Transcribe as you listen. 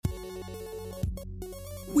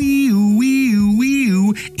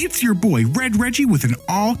It's your boy, Red Reggie, with an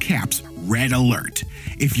all caps red alert.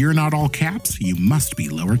 If you're not all caps, you must be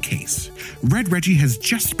lowercase. Red Reggie has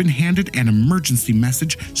just been handed an emergency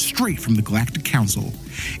message straight from the Galactic Council.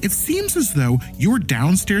 It seems as though your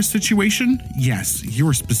downstairs situation, yes,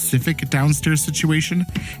 your specific downstairs situation,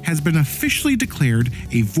 has been officially declared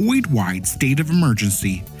a void-wide state of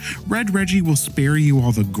emergency. Red Reggie will spare you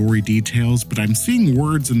all the gory details, but I'm seeing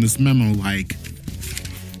words in this memo like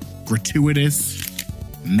gratuitous,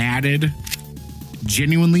 matted,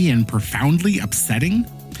 genuinely and profoundly upsetting.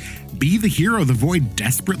 Be the hero the Void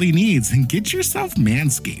desperately needs and get yourself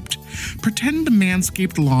manscaped. Pretend the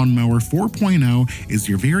Manscaped Lawnmower 4.0 is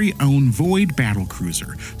your very own Void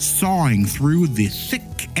battlecruiser, sawing through the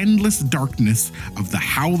thick, endless darkness of the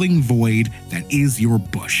howling void that is your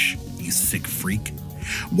bush, you sick freak.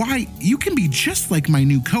 Why, you can be just like my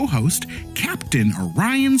new co-host, Captain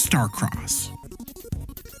Orion Starcross.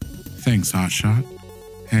 Thanks, Hotshot.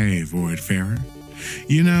 Hey, Voidfarer.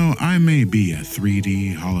 You know, I may be a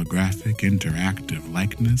 3D holographic interactive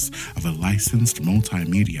likeness of a licensed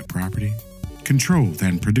multimedia property, controlled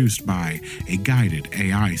and produced by a guided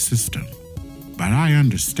AI system, but I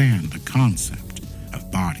understand the concept of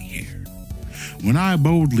body hair. When I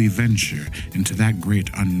boldly venture into that great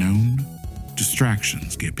unknown,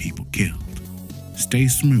 distractions get people killed. Stay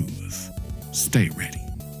smooth, stay ready.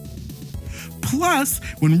 Plus,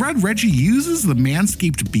 when Red Reggie uses the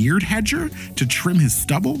Manscaped Beard Hedger to trim his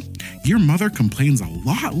stubble, your mother complains a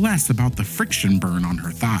lot less about the friction burn on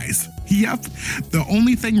her thighs. Yep, the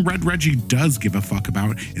only thing Red Reggie does give a fuck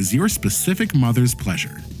about is your specific mother's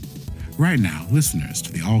pleasure. Right now, listeners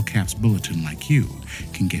to the All Caps Bulletin like you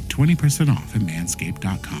can get 20% off at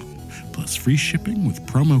manscaped.com, plus free shipping with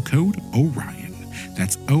promo code ORION.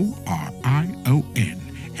 That's ORION.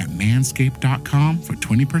 At manscaped.com for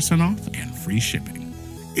 20% off and free shipping.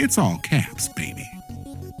 It's all caps, baby.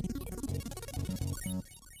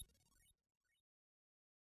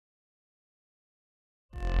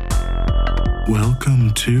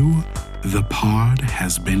 Welcome to The Pod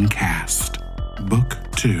Has Been Cast, Book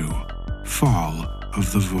 2, Fall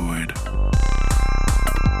of the Void.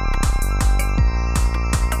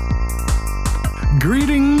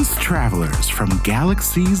 Greetings, travelers from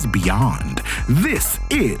galaxies beyond. This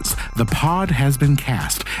is The Pod Has Been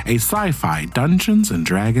Cast, a sci-fi Dungeons &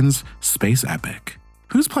 Dragons space epic.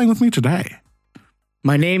 Who's playing with me today?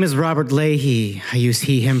 My name is Robert Leahy. I use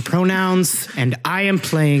he, him pronouns, and I am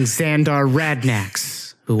playing Xandar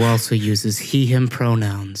Radnax, who also uses he, him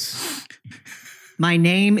pronouns. My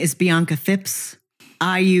name is Bianca Phipps.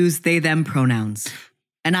 I use they, them pronouns.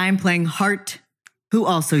 And I am playing H.A.R.T, who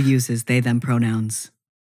also uses they, them pronouns.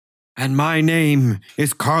 And my name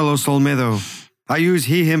is Carlos Olmedo. I use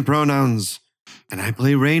he, him pronouns. And I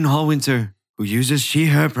play Raine Hallwinter, who uses she,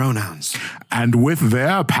 her pronouns. And with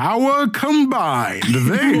their power combined,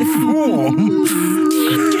 they form...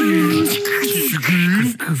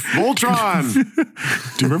 Voltron!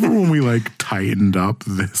 Do you remember when we tightened up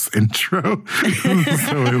this intro?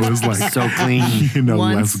 So it was so clean.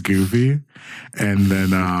 Less goofy. And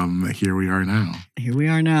then here we are now. Here we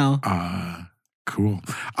are now. Cool.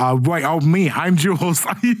 Me. I'm Jules.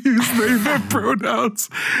 I use they, them pronouns.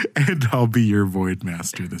 And I'll be your Void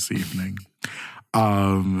Master this evening.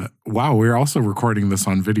 Wow, we're also recording this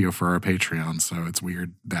on video for our Patreon, so it's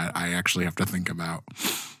weird that I actually have to think about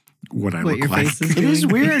what I look like. It is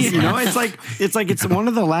weird, it's one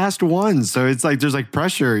of the last ones, so it's there's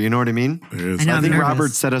pressure, you know what I mean? It is. I think nervous.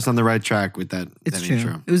 Robert set us on the right track with that True.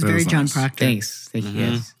 intro. It was very John nice. Proctor. Thanks. Thank you,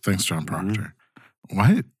 guys. Thanks, John Proctor.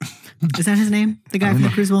 What? Is that his name? The guy from the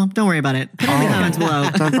Crucible? Don't worry about it. Put it in the comments below.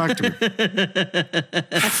 John Proctor.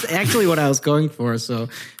 That's actually what I was going for, so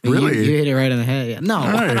Really? you hit it right on the head. Yeah. No.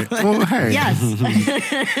 All right. Well, hey. Yes.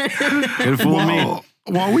 Good fool me.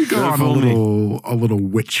 While we go on a little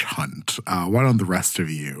witch hunt, why don't the rest of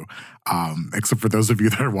you, except for those of you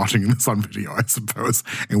that are watching this on video, I suppose,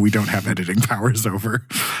 and we don't have editing powers over,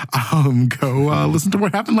 go listen to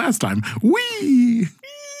what happened last time. Whee!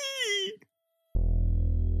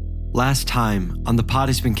 Last time on The Pod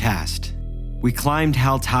Has Been Cast, we climbed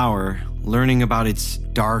Hal Tower, learning about its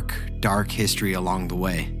dark, dark history along the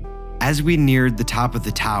way. As we neared the top of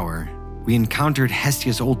the tower, we encountered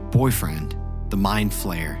Hestia's old boyfriend, the Mind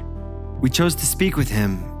Flayer. We chose to speak with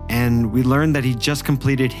him, and we learned that he just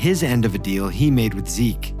completed his end of a deal he made with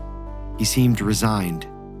Zeke. He seemed resigned.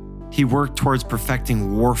 He worked towards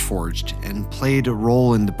perfecting Warforged and played a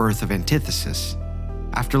role in the birth of Antithesis.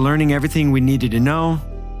 After learning everything we needed to know,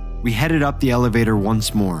 we headed up the elevator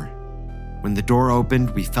once more. When the door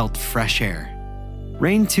opened, we felt fresh air.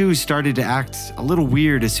 Raine too started to act a little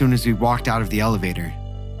weird as soon as we walked out of the elevator.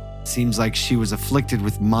 seems like she was afflicted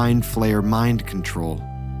with mind flayer mind control.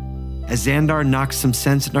 As Xandar knocked some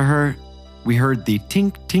sense into her, we heard the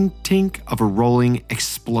tink, tink, tink of a rolling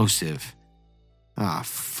explosive. Ah,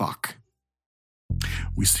 fuck.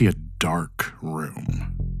 We see a dark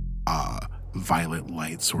room. Violet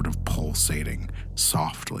light sort of pulsating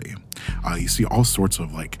softly. You see all sorts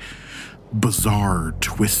of like bizarre,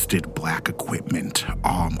 twisted black equipment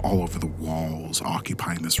all over the walls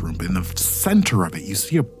occupying this room. But in the center of it, you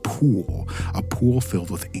see a pool filled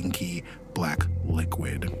with inky black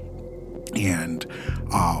liquid. And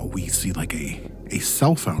we see like a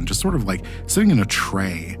cell phone just sort of like sitting in a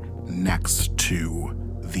tray next to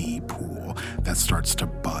the pool that starts to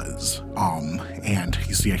buzz. And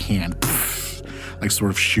you see a hand like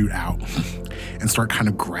sort of shoot out and start kind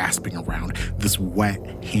of grasping around this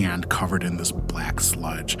wet hand covered in this black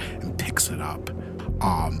sludge and picks it up.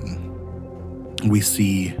 We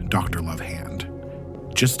see Dr. Love Hand,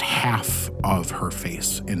 just half of her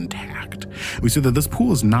face intact. We see that this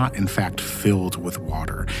pool is not in fact filled with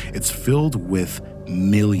water. It's filled with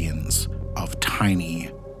millions of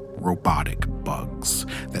tiny robotic bugs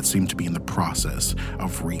that seem to be in the process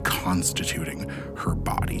of reconstituting her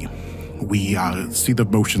body. We see the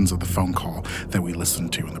motions of the phone call that we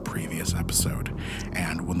listened to in the previous episode.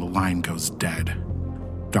 And when the line goes dead,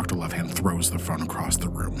 Dr. Lovehand throws the phone across the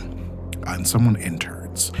room. And someone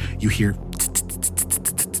enters. You hear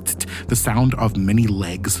the sound of many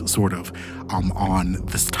legs sort of on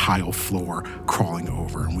this tile floor crawling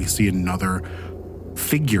over. And we see another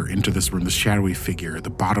figure into this room, this shadowy figure, the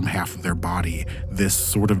bottom half of their body, this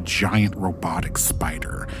sort of giant robotic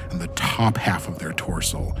spider, and the top half of their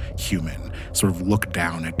torso, human, sort of look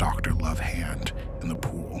down at Dr. Lovehand in the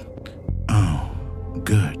pool. Oh,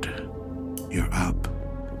 good. You're up.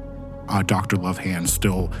 Dr. Lovehand,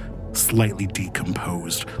 still slightly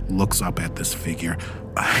decomposed, looks up at this figure.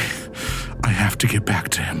 I have to get back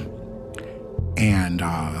to him. And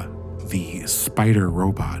the spider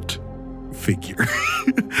robot figure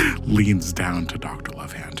leans down to Dr.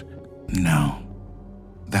 Lovehand. No,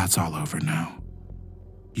 that's all over now.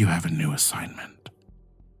 You have a new assignment.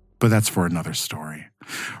 But that's for another story.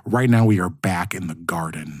 Right now we are back in the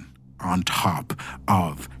garden on top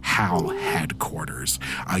of HAL headquarters.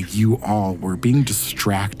 You all were being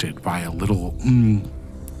distracted by a little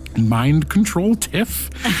mind control tiff.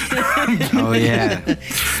 Oh yeah.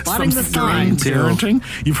 Spotting the signs. Parenting.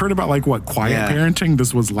 You've heard about like what, quiet parenting?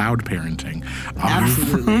 This was loud parenting.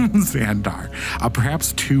 Absolutely. From Xandar.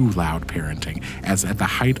 Perhaps too loud parenting, as at the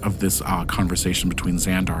height of this conversation between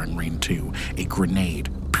Xandar and Raine 2, a grenade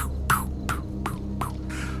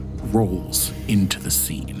rolls into the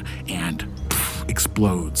scene and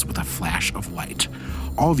explodes with a flash of light.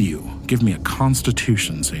 All of you, give me a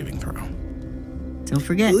Constitution saving throw. Don't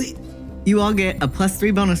forget, you all get a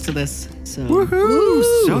 +3 bonus to this. So,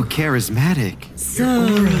 Woohoo! So charismatic.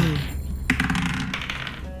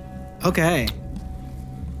 Okay.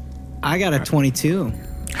 I got a 22.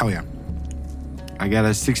 Hell yeah. I got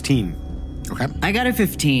a 16. Okay. I got a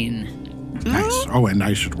 15. Nice. Oh, and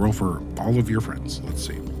I should roll for all of your friends. Let's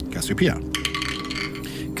see. Cassiopeia.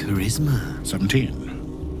 Charisma.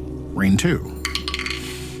 17. Raine 2.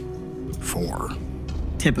 4.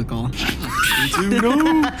 Typical.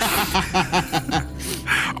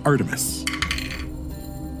 Artemis.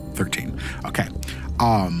 13. Okay.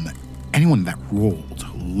 Anyone that rolled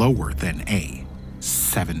lower than a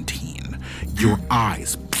 17, your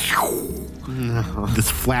eyes,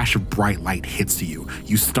 this flash of bright light hits you.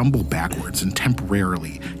 You stumble backwards and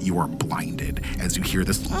temporarily you are blinded as you hear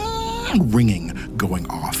this ringing going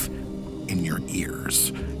off in your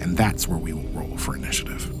ears. And that's where we will roll for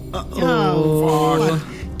initiative. Oh,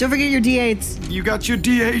 don't forget your D8s. You got your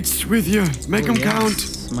D8s with you. Make them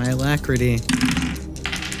count. My alacrity.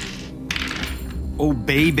 Oh,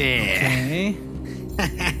 baby. Okay.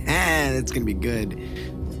 That's going to be good.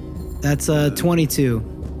 That's 22.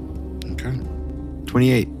 Okay.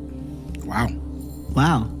 28. Wow.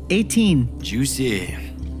 Wow. 18. Juicy.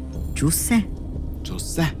 Juicy.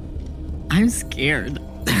 Juicy. I'm scared.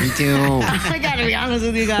 Me too. I gotta be honest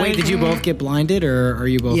with you guys. Wait, did you both get blinded, or are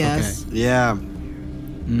you both Yes. Yeah.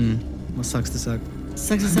 okay? Well, sucks to suck.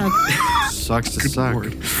 Sucks to suck. Sucks to suck.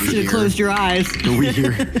 Lord. Should have closed your eyes. We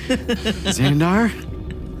here. Xandar?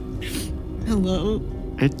 Hello.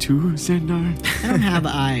 Et-tu, Xandar? I don't have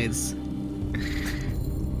eyes.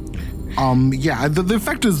 Yeah, the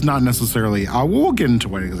effect is not necessarily, we'll get into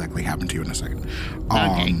what exactly happened to you in a second.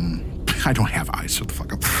 Okay. I don't have eyes. Shut the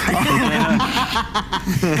fuck up.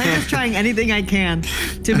 I'm just trying anything I can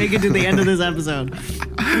to make it to the end of this episode.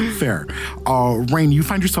 Fair. Raine, you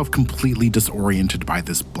find yourself completely disoriented by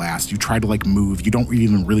this blast. You try to move. You don't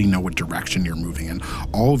even really know what direction you're moving in.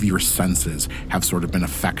 All of your senses have sort of been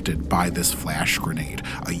affected by this flash grenade.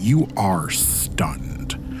 You are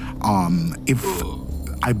stunned.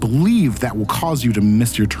 I believe that will cause you to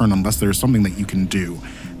miss your turn unless there's something that you can do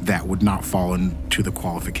that would not fall into the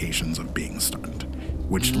qualifications of being stunned,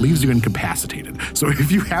 which leaves you incapacitated. So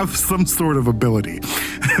if you have some sort of ability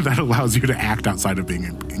that allows you to act outside of being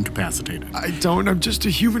incapacitated. I don't. I'm just a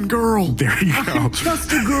human girl. There you go.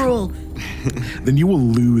 Just a girl. Then you will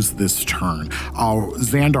lose this turn.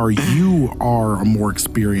 Xandar, you are a more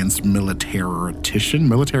experienced militaritician.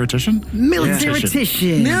 Military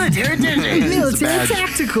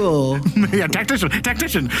tactical. Yeah,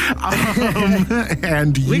 tactician.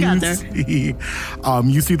 And We got there.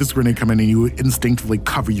 You see this grenade come in and you instinctively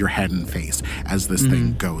cover your head and face as this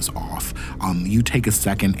thing goes off. You take a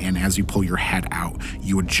second, and as you pull your head out,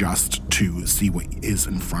 you adjust to see what is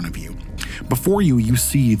in front of you. Before you, you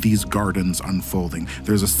see these gardens unfolding.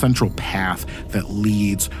 There's a central path that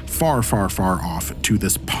leads far, far, far off to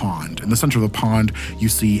this pond. In the center of the pond, you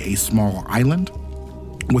see a small island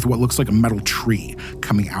with what looks like a metal tree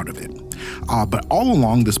coming out of it. But all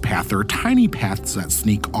along this path, there are tiny paths that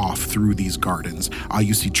sneak off through these gardens.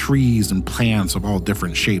 You see trees and plants of all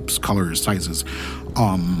different shapes, colors, sizes,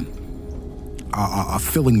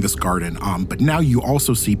 filling this garden. But now you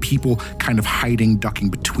also see people kind of hiding, ducking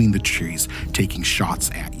between the trees, taking shots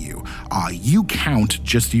at you. You count,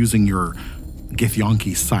 just using your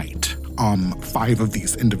Githyanki sight, 5 of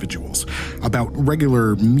these individuals, about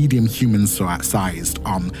regular medium human sized,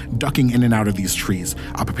 ducking in and out of these trees,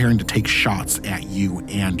 preparing to take shots at you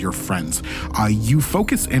and your friends. You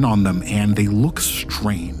focus in on them and they look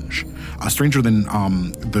strange. Stranger than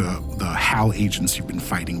the HAL agents you've been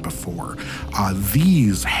fighting before.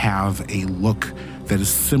 These have a look that is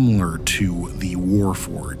similar to the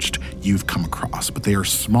Warforged you've come across, but they are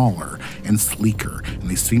smaller and sleeker, and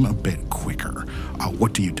they seem a bit quicker.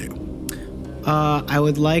 What do you do? I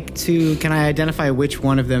would like to. Can I identify which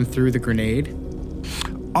one of them threw the grenade?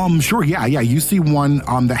 Sure, yeah. You see one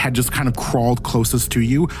that had just kind of crawled closest to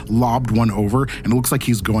you, lobbed one over, and it looks like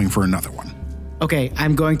he's going for another one. Okay,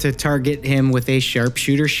 I'm going to target him with a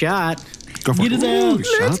sharpshooter shot. Go for it.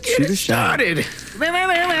 Let's get it started.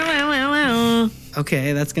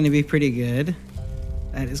 Okay, that's going to be pretty good.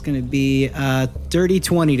 That is going to be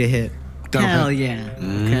 30-20 to hit. Hell yeah.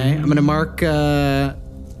 Okay, I'm going to mark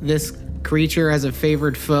this creature as a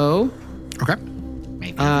favored foe. Okay.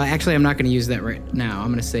 Actually, I'm not going to use that right now. I'm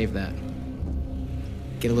going to save that.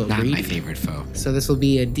 Get a little Not read. my favorite foe. So this will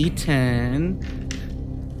be a D10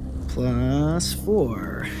 plus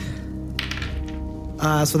 4.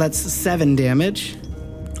 So that's 7 damage.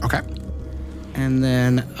 Okay. And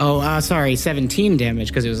then, 17 damage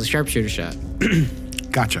because it was a sharpshooter shot.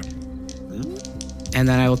 Gotcha. And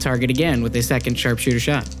then I will target again with a second sharpshooter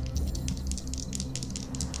shot.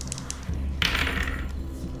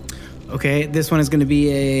 Okay, this one is going to be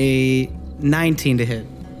a 19 to hit.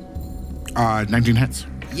 19 hits.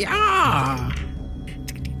 Yeah!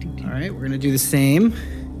 All right, we're going to do the same.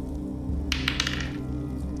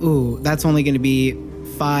 Ooh, that's only going to be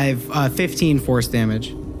 15 force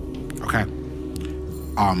damage. Okay.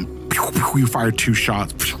 You fire 2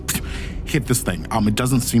 shots. Hit this thing. It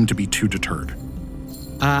doesn't seem to be too deterred.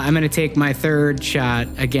 I'm going to take my third shot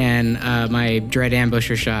again, my Dread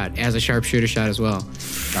Ambusher shot, as a sharpshooter shot as well.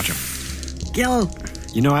 Gotcha. Kill.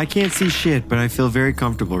 You know, I can't see shit, but I feel very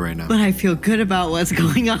comfortable right now. But I feel good about what's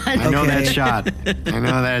going on. I know Okay.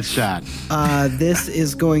 that shot. This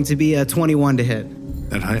is going to be a 21 to hit.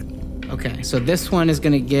 That hit. Okay, so this one is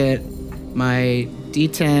going to get my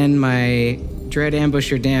D10, my Dread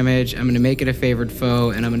Ambusher damage. I'm going to make it a favored foe,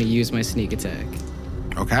 and I'm going to use my sneak attack.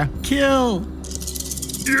 Okay. Kill.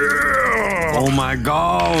 Yeah! Oh my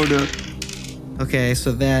god. Okay,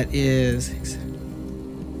 so that is...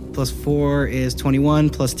 plus 4 is 21,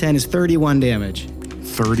 plus 10 is 31 damage.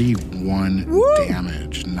 31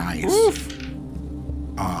 damage. Nice.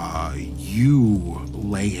 You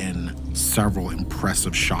lay in several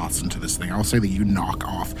impressive shots into this thing. I'll say that you knock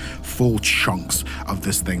off full chunks of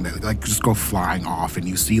this thing that just go flying off, and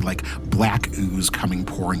you see black ooze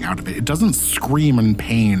pouring out of it. It doesn't scream in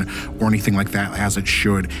pain or anything like that as it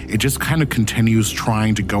should. It just kind of continues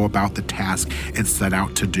trying to go about the task it set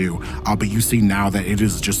out to do. But you see now that it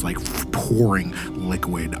is just pouring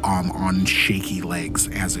liquid on shaky legs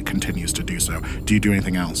as it continues to do so. Do you do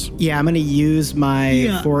anything else? Yeah, I'm going to use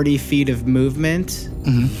my 40 feet of movement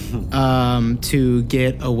to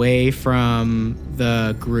get away from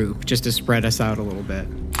the group, just to spread us out a little bit.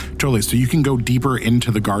 Totally. So you can go deeper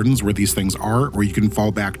into the gardens where these things are, or you can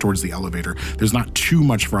fall back towards the elevator. There's not too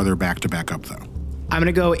much farther back to back up, though. I'm going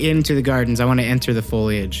to go into the gardens. I want to enter the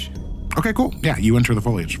foliage. Okay, cool. Yeah, you enter the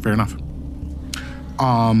foliage. Fair enough.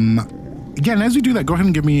 Again, as you do that, go ahead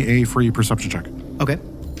and give me a free perception check. Okay.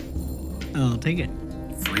 I'll take it.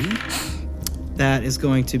 Free? That is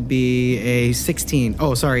going to be a 16.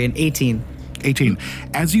 Oh, sorry, an 18. 18.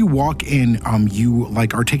 As you walk in, you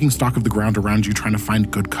are taking stock of the ground around you, trying to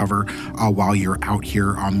find good cover while you're out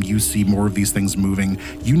here. You see more of these things moving.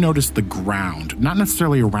 You notice the ground, not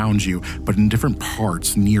necessarily around you, but in different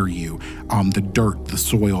parts near you. The dirt, the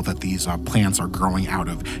soil that these plants are growing out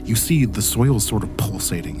of. You see the soil is sort of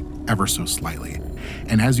pulsating ever so slightly.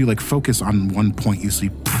 And as you focus on one point, you see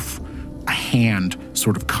poof, a hand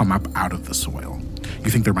sort of come up out of the soil.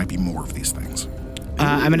 You think there might be more of these things.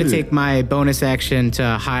 I'm going to take my bonus action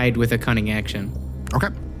to hide with a cunning action. Okay.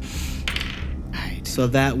 So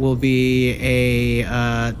that will be a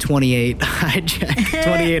 28 hide check.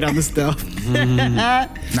 28 on the stealth.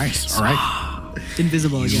 Nice. All right.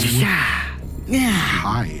 Invisible again. Yeah.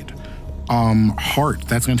 Hide. Heart,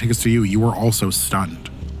 that's going to take us to you. You are also stunned.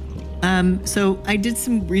 So I did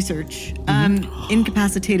some research.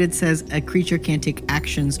 Incapacitated says a creature can't take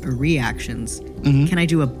actions or reactions. Can I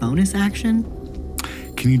do a bonus action?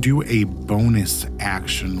 Can you do a bonus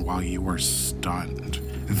action while you are stunned?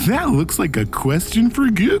 That looks like a question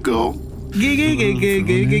for Google. Action.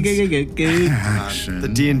 The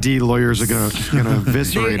D&D lawyers are gonna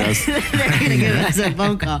eviscerate us. They're gonna give us a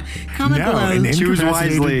phone call. Comment No, an below. Choose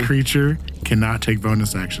wisely. incapacitated creature cannot take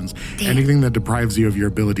bonus actions. Anything that deprives you of your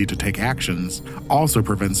ability to take actions also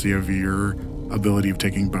prevents you of your ability of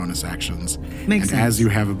taking bonus actions. Makes and sense. as you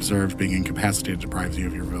have observed, being incapacitated deprives you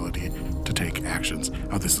of your ability to take actions.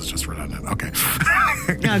 Oh, this is just redundant. Okay.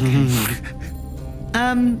 Okay.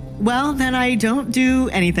 Well, then I don't do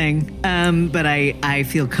anything. But I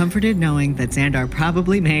feel comforted knowing that Xandar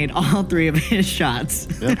probably made all 3 of his shots.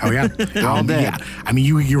 Oh yeah. all dead. Yeah. I mean,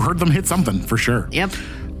 you heard them hit something for sure. Yep.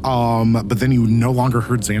 But then you no longer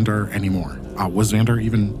heard Xandar anymore. Was Xandar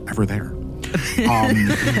even ever there?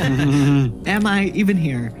 Am I even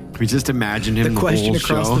here? We just imagine him The question whole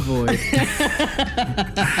across show. the void.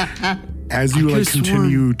 As you could've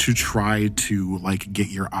continue to try to get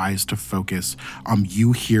your eyes to focus,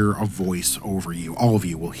 you hear a voice over you. All of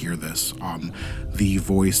you will hear this. The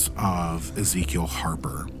voice of Ezekiel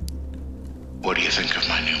Harper. What do you think of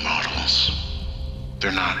my new models?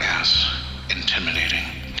 They're not as intimidating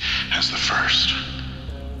as the first,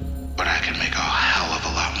 but I can make a hell of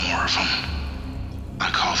a lot more of them. I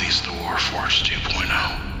call these the Warforged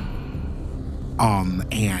 2.0.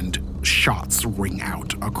 And shots ring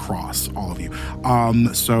out across all of you.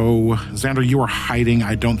 So Xandar, you are hiding.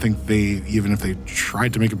 I don't think even if they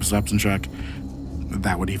tried to make a perception check,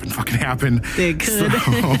 that would even fucking happen. They could. So,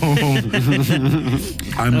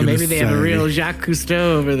 I'm gonna Maybe they have a say- real Jacques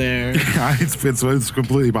Cousteau over there. it's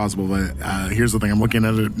completely possible, but here's the thing. I'm looking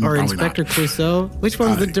at it. Or probably Inspector Clouseau. Which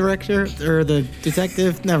one's the director or the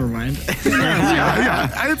detective? Never mind.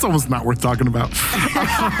 yeah, it's almost not worth talking about.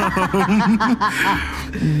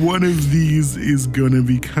 One of these is gonna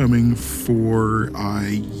be coming for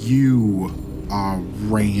you,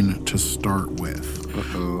 Raine, to start with.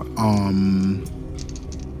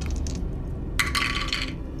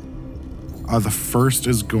 The first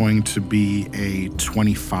is going to be a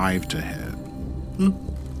 25 to hit.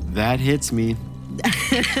 That hits me.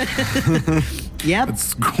 Yep.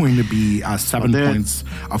 It's going to be 7 dead. points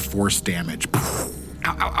of force damage. Ow,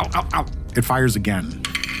 ow, ow, ow, ow. It fires again.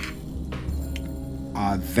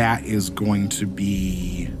 That is going to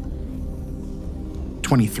be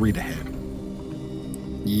 23 to hit.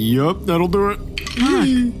 Yup, that'll do it.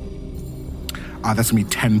 That's going to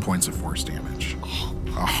be 10 points of force damage.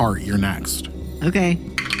 Heart, you're next. Okay.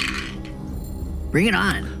 Bring it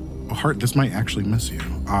on. Heart, this might actually miss you.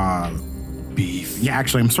 Beef. Yeah,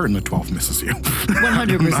 actually, I'm certain the 12 misses you.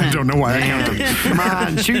 100%. I don't know why I counted. Come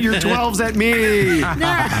on, shoot your 12s at me.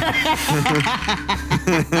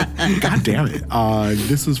 God damn it.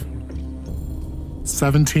 This is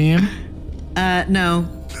 17. No.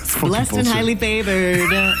 That's fucking Blessed and bullshit. highly favored.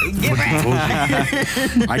 Get back.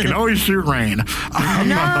 I can always shoot Raine.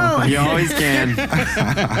 No. You always can.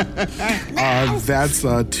 That's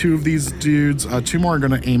 2 of these dudes. 2 more are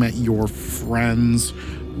going to aim at your friends.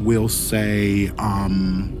 We'll say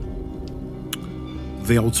the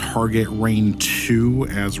they'll target Raine 2,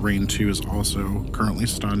 as Raine 2 is also currently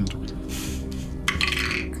stunned.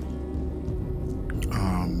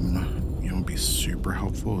 You know, be super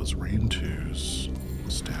helpful is Raine 2's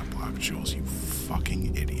stat block. Jules, you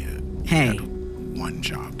fucking idiot. You Hey. had one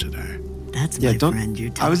job today. That's my friend you're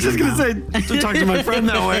talking I was just going to about. say, don't talk to my friend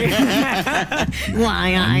that way. Why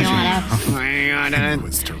It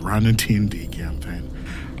was to run a D&D campaign.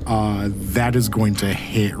 That is going to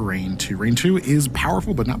hit Raine 2. Raine 2 is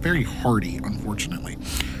powerful, but not very hardy, unfortunately.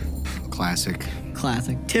 Classic.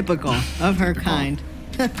 Classic. Typical of her kind.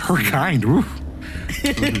 Her kind. Ooh.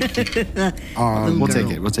 We'll take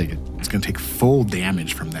it. It's going to take full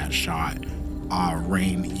damage from that shot.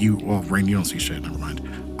 Raine, you don't see shit. Never mind.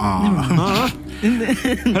 Hello?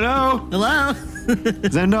 Hello?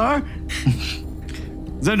 Xandar?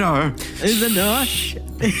 Xandar? Is it no?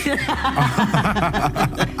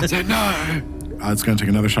 Xandar? It's going to take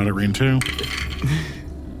another shot at Raine 2.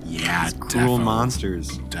 Yeah, Cruel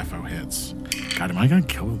monsters. Defo hits. God, am I going to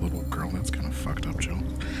kill a little girl? That's kind of fucked up, Jill.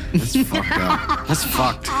 That's fucked up. That's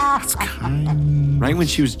fucked. That's kind Right when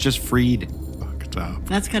she was just freed. of fucked up.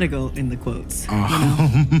 That's gotta go in the quotes.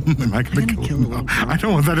 Am I going to kill kill a little girl. I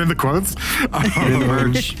don't want that in the quotes. Put it in the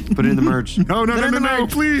merch. Put it in the merch. No,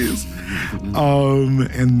 please.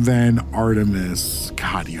 And then Artemis,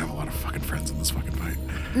 God, you have a lot of fucking friends in this fucking fight,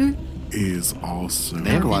 is also...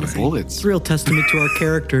 They have a lot of bullets. It's a real testament to our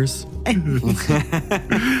characters.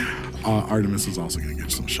 Artemis is also going to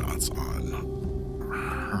get some shots on her.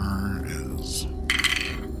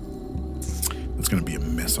 It's going to be a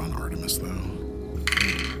miss on Artemis, though.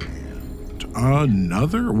 And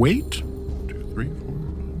another, wait. 2, 3,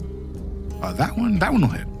 4. That one will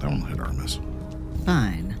hit. That one will hit Artemis.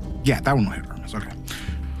 Fine. Yeah, that one will hit Artemis. Okay.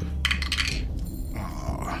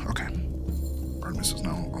 Okay. Artemis is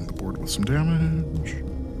now on the board with some damage.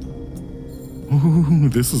 Ooh,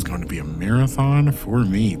 this is going to be a marathon for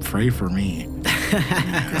me. Pray for me.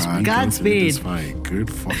 God, Godspeed. This fight. Good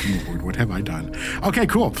fucking lord. What have I done? Okay,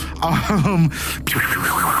 cool.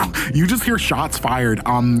 You just hear shots fired.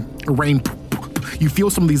 Raine, you feel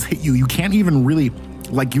some of these hit you. You can't even really...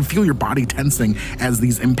 Like, you feel your body tensing as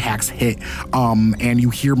these impacts hit, and you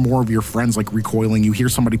hear more of your friends, like, recoiling. You hear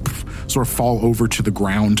somebody sort of fall over to the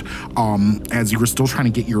ground as you were still trying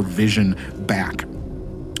to get your vision back.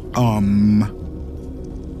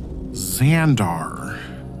 Xandar,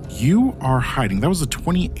 you are hiding. That was a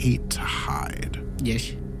 28 to hide.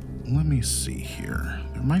 Yes. Let me see here.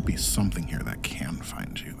 There might be something here that can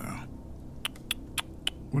find you, though.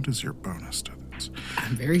 What is your bonus to this?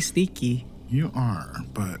 I'm very sneaky. You are,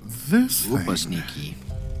 but this Whoopa thing sneaky.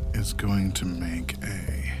 is going to make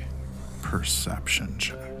a perception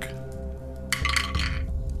check.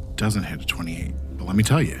 Doesn't hit a 28, but let me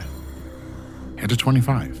tell you, hit a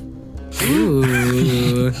 25.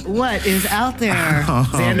 Ooh. What is out there?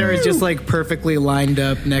 Xandar is just like perfectly lined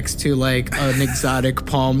up next to like an exotic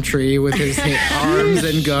palm tree with his arms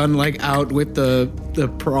and gun like out with the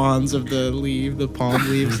prawns of the palm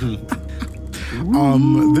leaves.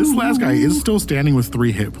 This last guy is still standing with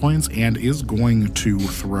 3 hit points and is going to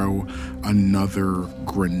throw another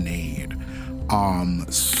grenade.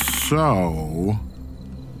 So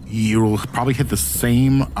you'll probably hit the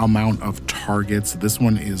same amount of targets. This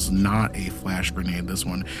one is not a flash grenade. This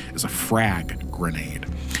one is a frag grenade.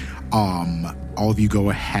 All of you go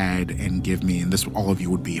ahead and give me, and this all of you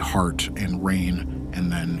would be H.A.R.T and Raine,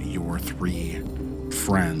 and then your 3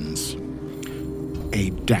 friends, a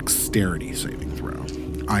dexterity saving throw.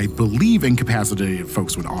 I believe incapacitated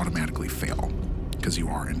folks would automatically fail because you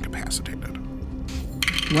are incapacitated.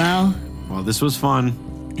 Well, This was fun.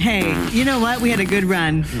 hey, you know what? We had a good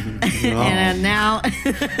run. And now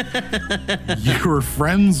Your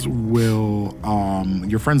friends will,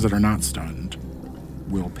 your friends that are not stunned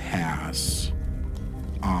will pass,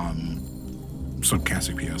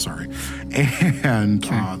 subcasting PS, sorry. And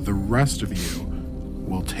the rest of you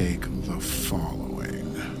will take the following.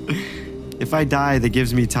 If I die, that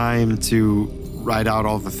gives me time to write out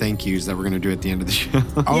all the thank yous that we're going to do at the end of the show.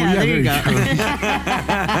 Oh, yeah, there you go.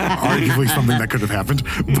 Arguably something that could have happened.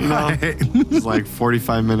 But It's like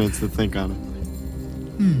 45 minutes to think on it.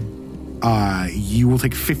 you will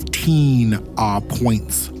take 15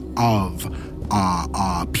 points of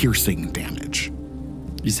piercing damage.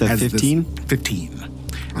 You said As 15? 15.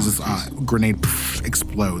 As this grenade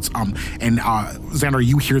explodes. And Xandar,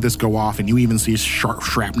 you hear this go off, and you even see sharp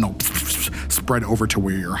shrapnel spread over to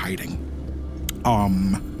where you're hiding.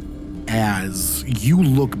 As you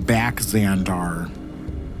look back, Xandar,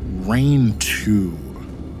 Raine 2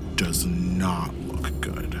 does not look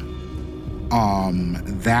good.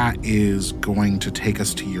 That is going to take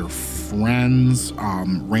us to your friends.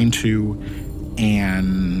 Raine 2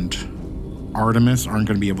 and Artemis aren't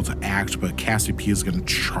going to be able to act, but Cassiopeia is going to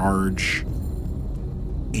charge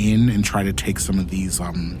in and try to take some of these,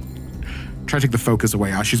 try to take the focus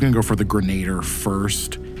away. She's going to go for the Grenader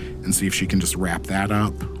first and see if she can just wrap that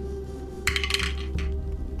up.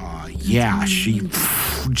 Yeah, she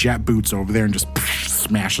jet boots over there and just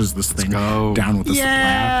smashes this thing down with a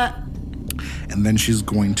splat. And then she's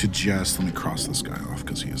going to just, let me cross this guy off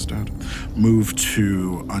because he is dead, move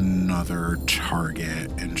to another target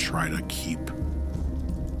and try to keep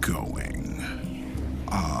going.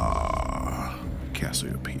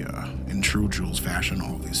 Cassiopeia, in true Jules fashion,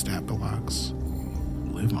 all these stat blocks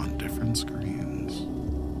live on different screens.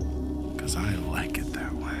 Because I like it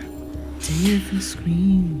that way. Different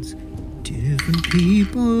screens, different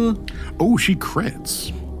people. Oh, she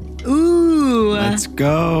crits. Ooh. Let's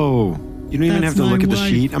go. You don't even have to That's look my at the wife.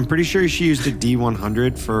 sheet. I'm pretty sure she used a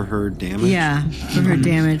D100 for her damage. Yeah, for her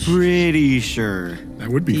damage. Pretty sure. That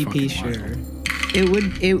would be fucking PP wild. sure.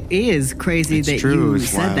 It is crazy It's that true, you it's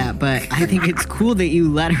said wild. that, but I think it's cool that you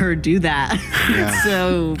let her do that. Yeah. It's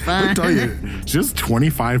so fun. I'll tell you, just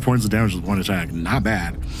 25 points of damage with one attack. Not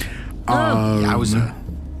bad. Yowza.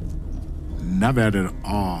 Not bad at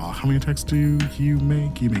all. How many attacks do you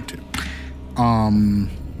make? You make 2.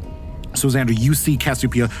 So Xander, you see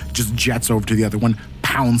Cassiopeia just jets over to the other one,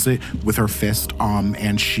 pounds it with her fist,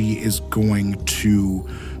 and she is going to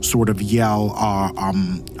sort of yell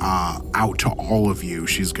out to all of you.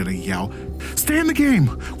 She's gonna yell, "Stay in the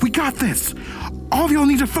game! We got this! All of y'all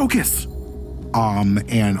need to focus!"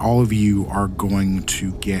 And all of you are going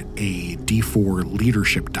to get a D4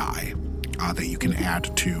 leadership die that you can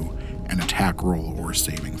add to an attack roll or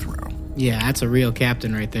saving throw. Yeah, that's a real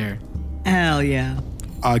captain right there. Hell yeah.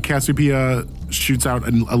 Cassiopeia shoots out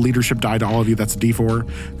a leadership die to all of you. That's a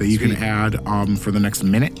D4 that you can add for the next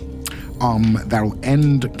minute. That'll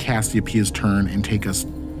end Cassiopeia's turn and take us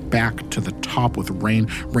back to the top with Raine.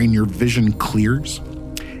 Raine, your vision clears,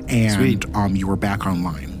 and Sweet. You are back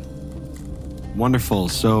online. Wonderful.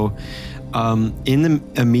 So, in the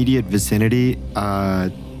immediate vicinity,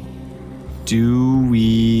 are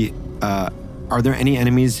there any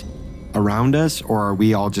enemies around us, or are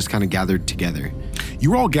we all just kind of gathered together?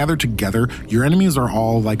 You're all gathered together. Your enemies are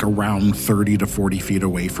all like around 30 to 40 feet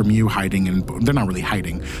away from you, hiding in, they're not really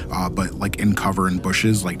hiding, but like in cover in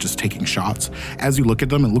bushes, like just taking shots. As you look at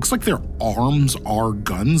them, it looks like their arms are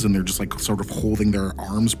guns, and they're just like sort of holding their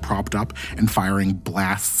arms propped up and firing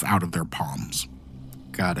blasts out of their palms.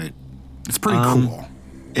 Got it. It's pretty cool.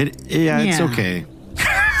 It's Yeah. okay.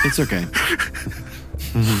 It's okay.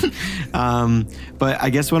 But I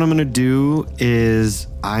guess what I'm gonna do is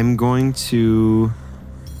I'm going to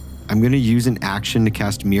use an action to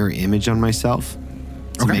cast mirror image on myself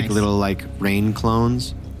to Okay. make little like Raine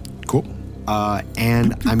clones. Cool.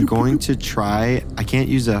 And I'm going to try. I can't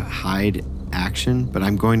use a hide action, but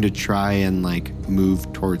I'm going to try and like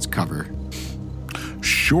move towards cover.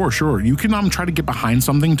 Sure. You can try to get behind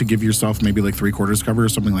something to give yourself maybe like 3/4 cover or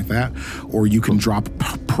something like that, or you can drop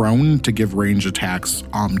prone to give range attacks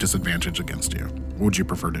disadvantage against you. What would you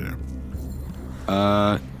prefer to do?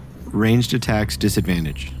 Ranged attacks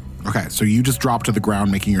disadvantage. Okay, so you just drop to the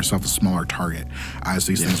ground, making yourself a smaller target as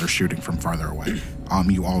these things are shooting from farther away.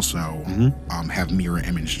 You also have mirror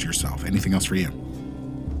imaged yourself. Anything else for you?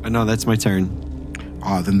 No, that's my turn.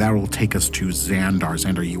 Then that will take us to Xandar.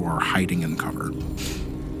 Xandar, you are hiding in cover.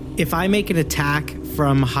 If I make an attack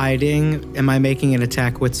from hiding, am I making an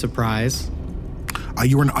attack with surprise?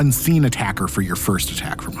 You are an unseen attacker for your first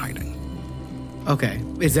attack from hiding. Okay.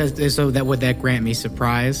 Would that grant me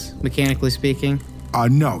surprise, mechanically speaking?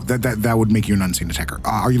 No, that would make you an unseen attacker.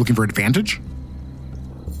 Are you looking for advantage?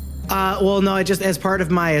 Well, no, I just, as part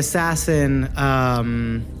of my assassin,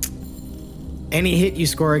 any hit you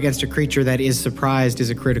score against a creature that is surprised is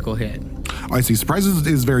a critical hit. Oh, I see. Surprise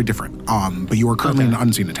is very different. But you are currently an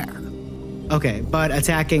unseen attacker. Okay, but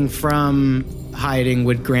attacking from hiding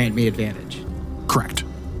would grant me advantage. Correct.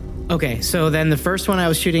 Okay, so then the first one I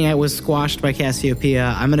was shooting at was squashed by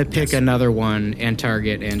Cassiopeia. I'm going to pick another one and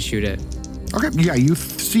target and shoot it. Okay, yeah, you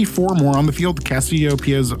see 4 more on the field.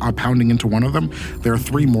 Cassiopeia is pounding into one of them. There are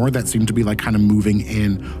 3 more that seem to be like kind of moving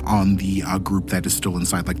in on the group that is still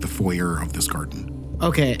inside like the foyer of this garden.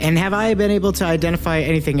 Okay, and have I been able to identify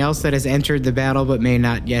anything else that has entered the battle but may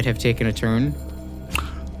not yet have taken a turn?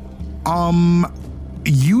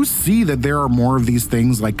 You see that there are more of these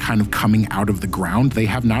things like kind of coming out of the ground. They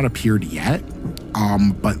have not appeared yet,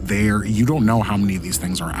 but you don't know how many of these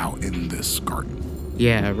things are out in this garden.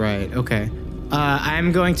 Yeah, right, okay.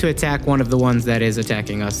 I'm going to attack one of the ones that is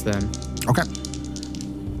attacking us then. Okay.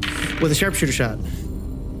 With a sharpshooter shot.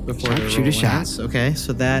 Before Sharpshooter shot. lands. Okay,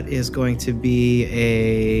 so that is going to be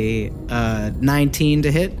a 19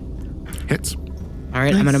 to hit. Hits. All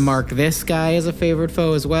right, I'm going to mark this guy as a favored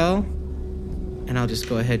foe as well. And I'll just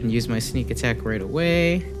go ahead and use my sneak attack right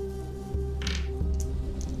away.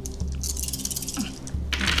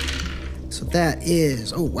 So that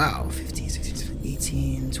is, 15, 16,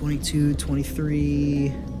 18, 22,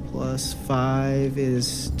 23, plus 5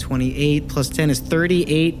 is 28, plus 10 is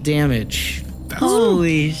 38 damage. That's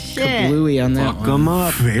Holy shit. Kablooey on that Fuck one. 'em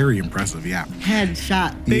up. very impressive, yeah.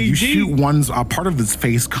 Headshot. Yeah, you shoot one's, part of its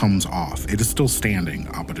face comes off. It is still standing,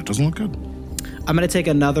 but it doesn't look good. I'm going to take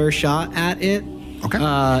another shot at it. Okay.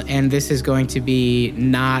 And this is going to be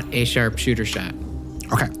not a sharpshooter shot.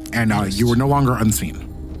 Okay, and you are no longer unseen.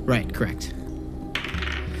 Right, correct.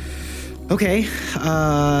 Okay,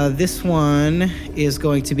 this one is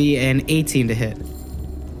going to be an 18 to hit.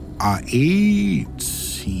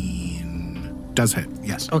 18 does hit,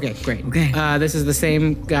 yes. Okay, great. Okay. This is the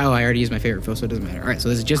same guy. Oh, I already used my favorite foe, so it doesn't matter. All right, so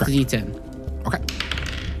this is just Correct. a D10. Okay.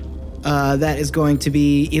 That is going to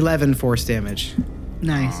be 11 force damage.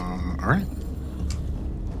 Nice. All right.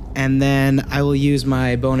 And then I will use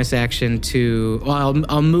my bonus action to,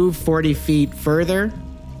 I'll move 40 feet further.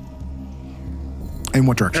 In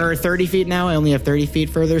what direction? Or 30 feet now. I only have 30 feet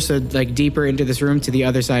further, so like deeper into this room to the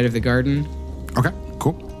other side of the garden. Okay,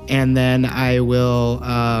 cool. And then I will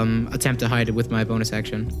attempt to hide it with my bonus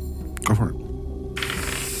action. Go for it.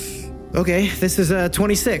 Okay, this is a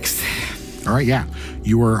 26. All right, yeah.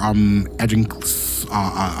 You are edging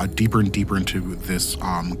deeper and deeper into this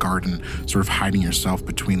garden, sort of hiding yourself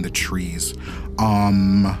between the trees.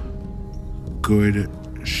 Good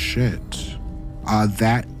shit.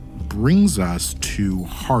 That brings us to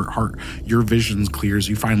H.A.R.T. Your vision clears.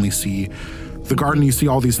 You finally see the garden. You see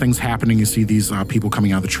all these things happening. You see these people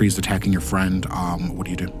coming out of the trees attacking your friend. What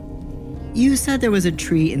do you do? You said there was a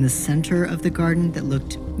tree in the center of the garden that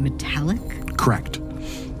looked metallic. Correct.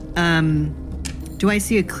 Do I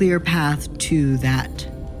see a clear path to that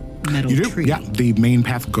metal You do? tree? Yeah, the main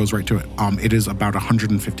path goes right to it. It is about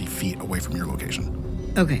 150 feet away from your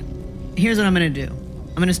location. Okay. Here's what I'm going to do.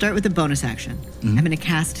 I'm going to start with the bonus action. I'm going to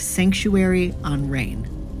cast Sanctuary on Raine.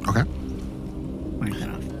 Okay. Mark that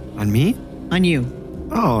off. On me? On you.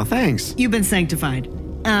 Oh, thanks. You've been sanctified.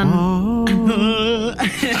 Cool.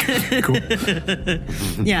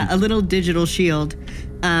 Yeah, a little digital shield,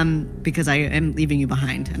 because I am leaving you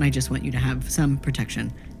behind, and I just want you to have some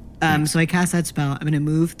protection. So I cast that spell. I'm going to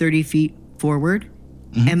move 30 feet forward.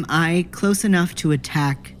 Am I close enough to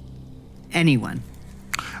attack anyone?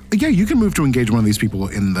 Yeah, you can move to engage one of these people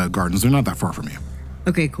in the gardens. They're not that far from you.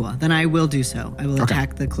 Okay, cool. Then I will do so. I will Okay.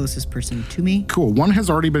 attack the closest person to me. Cool. One has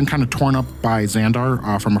already been kind of torn up by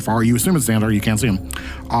Xandar from afar. You assume it's Xandar. You can't see him.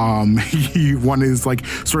 One is like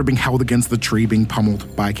sort of being held against the tree, being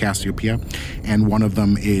pummeled by Cassiopeia, and one of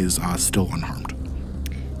them is still unharmed.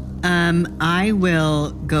 I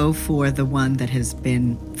will go for the one that has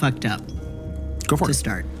been fucked up Go for to it.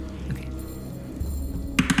 start. Okay.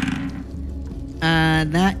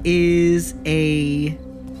 That is a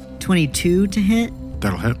 22 to hit.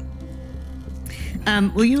 That'll hit.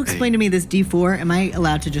 Will you explain to me this D4? Am I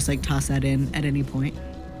allowed to just like toss that in at any point?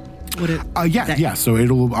 Yeah. So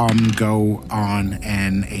it'll go on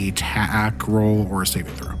an attack roll or a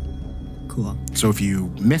saving throw. Cool. So if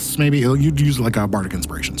you miss, maybe you'd use like a bardic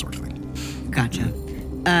inspiration sort of thing. Gotcha.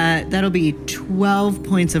 That'll be 12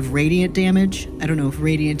 points of radiant damage. I don't know if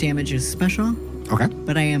radiant damage is special, Okay.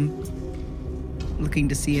 but I am looking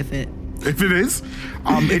to see if it. If it is,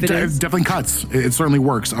 it definitely cuts. It certainly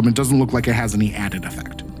works. It doesn't look like it has any added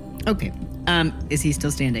effect. Okay. Is he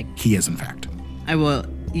still standing? He is, in fact. I will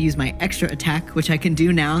use my extra attack, which I can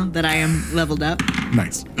do now that I am leveled up.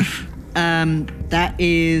 Nice. That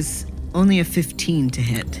is only a 15 to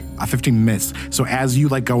hit. A 15 miss. So as you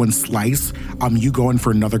like go and slice, you go in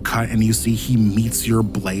for another cut, and you see he meets your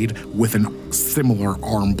blade with a similar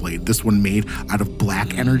arm blade. This one made out of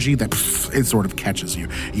black energy that it sort of catches you.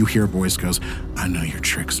 You hear a voice goes, "I know your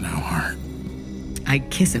tricks now, Heart." I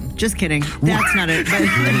kiss him. Just kidding. That's not it.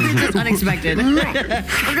 That's unexpected.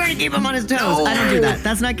 We're going to keep him on his toes. I don't do that.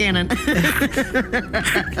 That's not canon.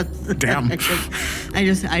 Damn. I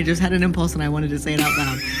just had an impulse and I wanted to say it out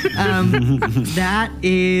loud. That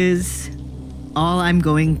is all I'm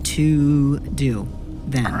going to do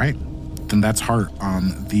then. All right. Then that's Heart.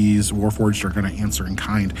 These Warforged are going to answer in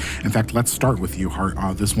kind. In fact, let's start with you, Heart.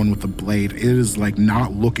 This one with the blade, it is like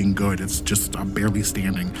not looking good. It's just barely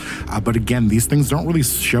standing. But again, these things don't really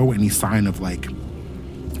show any sign of like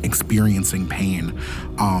experiencing pain.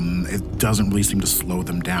 It doesn't really seem to slow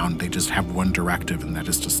them down. They just have one directive, and that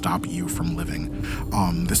is to stop you from living.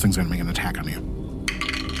 This thing's going to make an attack on you.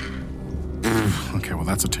 Okay, well,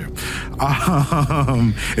 that's a 2.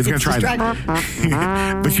 It's going to try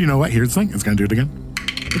that. But you know what? Here's the thing. It's going to do it again.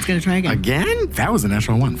 It's going to try again. Again? That was a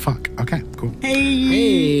natural 1. Fuck. Okay, cool.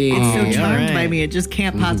 Hey. It's so charmed alright. by me. It just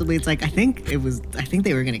can't possibly. It's like, I think they were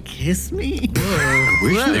going to kiss me. I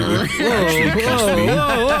wish they would.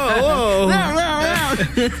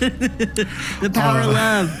 The power of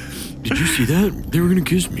love. Did you see that? They were gonna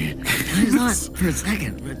kiss me. I thought for a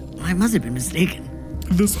second, but I must have been mistaken.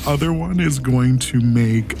 This other one is going to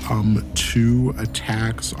make 2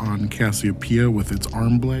 attacks on Cassiopeia with its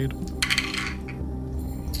arm blade.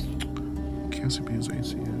 Cassiopeia's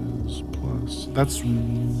AC is plus. That's.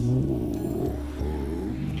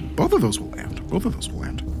 Both of those will land. Both of those will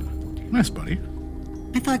land. Nice, buddy.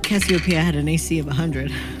 I thought Cassiopeia had an AC of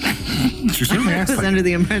 100. She certainly I acts was like under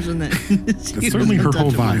the impression that It's certainly her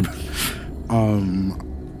whole vibe.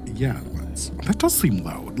 Yeah, that does seem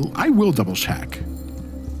low. I will double check.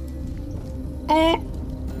 Oh,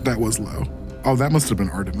 that was low. Oh, that must have been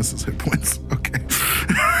Artemis's hit points. Okay.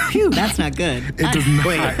 Phew, that's not good. It does not.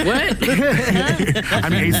 Wait, what? I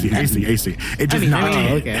mean, AC. It does not.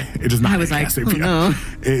 okay. It does not. I was like, Cassiopeia. oh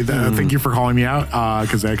no. Thank you for calling me out,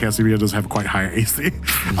 because Cassiopeia does have quite high AC.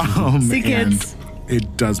 See, kids. And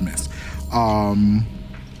it does miss.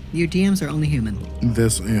 You DMs are only human.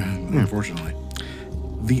 Unfortunately.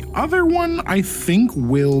 The other one, I think,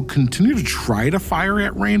 will continue to try to fire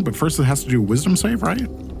at Raine, but first it has to do a wisdom save, right?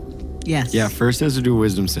 Yes. Yeah, first has to do a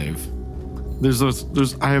wisdom save.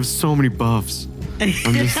 I have so many buffs.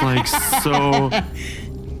 I'm just like so.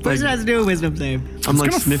 First it has to do a wisdom save. I'm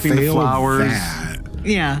like Gonna sniffing the fail flowers. that.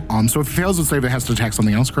 Yeah. So if it fails to save, it has to attack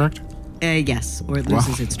something else, correct? Yes, or it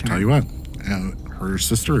loses its turn. Tell you what, her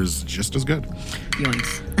sister is just as good.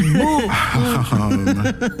 Yoinks.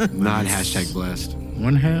 Not hashtag blessed.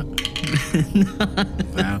 1 hit.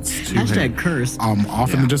 That's 2 Hashtag hit. cursed.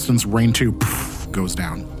 Off in the distance, Raine 2 goes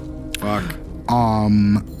down. Fuck.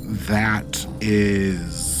 That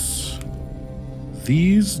is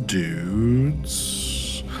these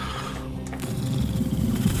dudes.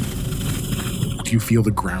 You feel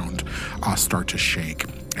the ground start to shake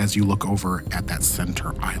as you look over at that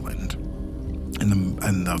center island.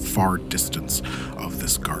 In the far distance of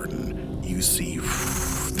this garden, you see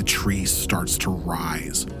the tree starts to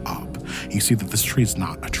rise up. You see that this tree is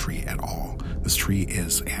not a tree at all. This tree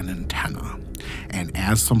is an antenna. And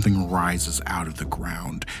as something rises out of the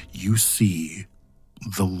ground, you see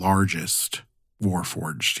the largest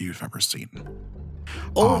Warforged you've ever seen.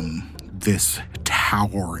 This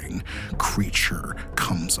towering creature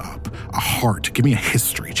comes up. A heart. Give me a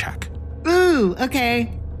history check. Ooh,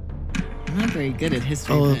 okay. I'm not very good at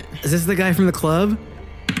history. Oh, but is this the guy from the club?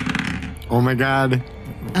 Oh my god.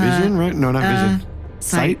 Vision, right? No, not vision.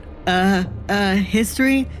 sight.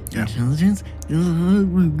 History. Yeah. Intelligence.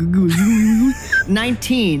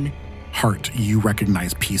 19. Heart, you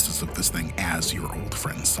recognize pieces of this thing as your old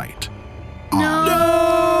friend's sight. What?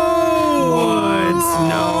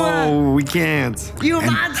 No, we can't. You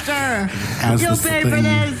monster! As You'll this pay for thing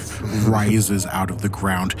this! rises out of the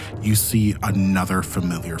ground, you see another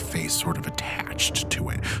familiar face sort of attached to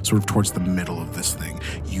it, sort of towards the middle of this thing.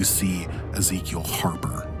 You see Ezekiel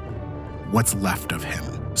Harper. What's left of him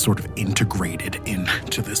sort of integrated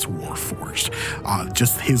into this Warforged.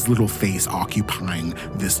 Just his little face occupying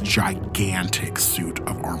this gigantic suit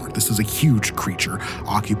of armor. This is a huge creature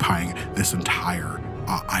occupying this entire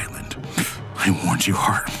island. I warned you,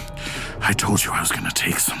 Hart. I told you I was going to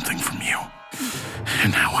take something from you.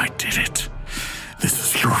 And now I did it. This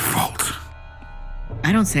is your fault.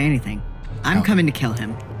 I don't say anything. I'm coming to kill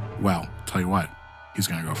him. Well, tell you what, he's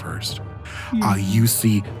going to go first. You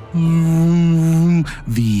see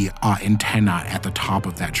the antenna at the top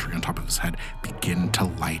of that tree on top of his head begin to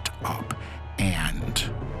light up,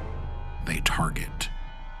 and they target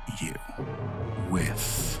you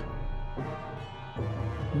with...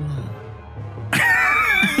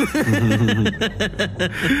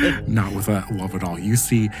 Not with that love at all. You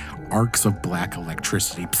see arcs of black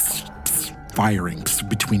electricity firing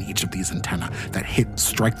between each of these antennae that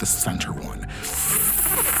strike the center one,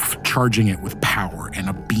 charging it with power, and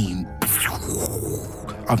a beam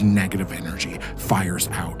of negative energy fires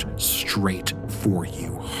out straight for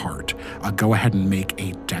you, Heart. Go ahead and make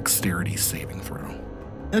a dexterity saving throw.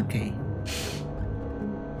 Okay.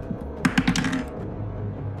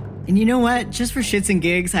 And you know what? Just for shits and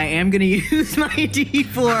gigs, I am going to use my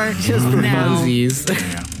D4 Just for now. funsies.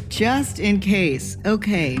 Yeah. Just in case.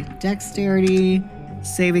 Okay. Dexterity,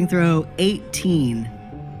 saving throw, 18.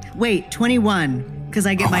 Wait, 21, because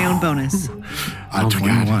I get my own bonus.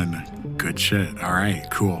 21. Good shit. All right,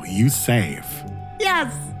 cool. You save,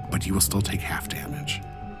 Yes. but you will still take half damage.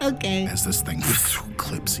 Okay. As this thing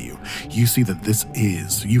clips you. You see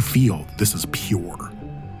that you feel this is pure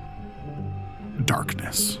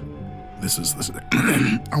darkness. This is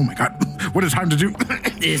oh my God, what a time to do.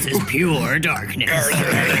 This is pure darkness.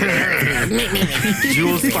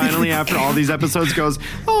 Jules finally, after all these episodes, goes,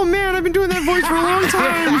 oh man, I've been doing that voice for a long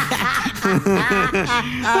time.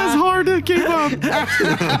 That's hard to keep up.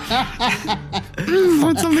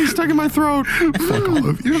 When something stuck in my throat. Fuck all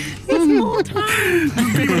of you.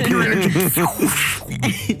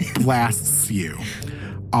 Blasts you.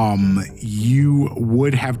 You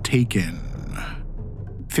would have taken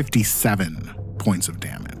 57 points of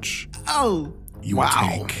damage. Oh. You will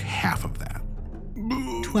take half of that.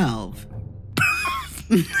 12.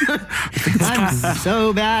 I'm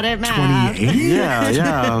so bad at math. 28?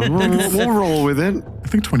 Yeah. We'll roll with it. I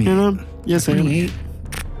think 28. You know? Yes, I am.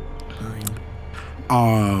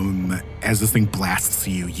 28. As this thing blasts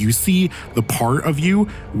you, you see the part of you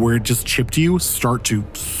where it just chipped you start to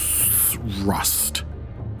rust.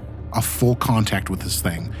 A full contact with this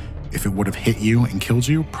thing, if it would have hit you and killed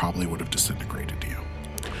you, probably would have disintegrated you.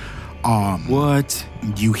 What?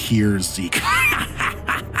 You hear Zeke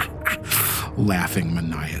laughing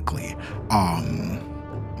maniacally.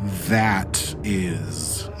 That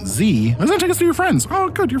is Z. Let's take us to your friends. Oh,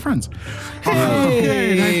 good, your friends.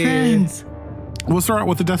 Hey, my friends. We'll start out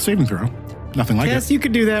with the death saving throw. Nothing like Yes, it. you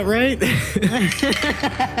could do that, right?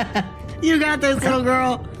 You got this, little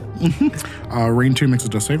girl. Raine 2 makes a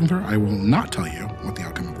death saving throw. I will not tell you what the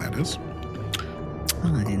outcome of that is.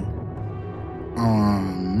 Fine.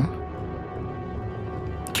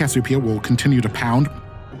 Cassiopeia will continue to pound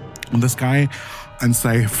on this guy and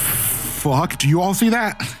say, fuck, do you all see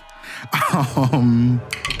that?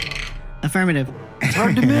 Affirmative. It's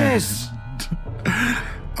hard to miss.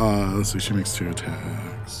 So she makes 2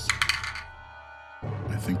 attacks.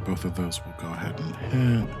 I think both of those will go ahead and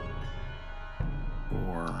hit.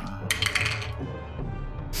 Or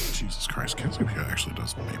Jesus Christ, Cassiopeia actually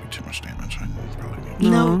does maybe too much damage. I probably need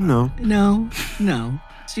No.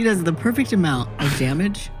 She does the perfect amount of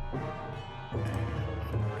damage.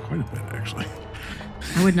 quite a bit, actually.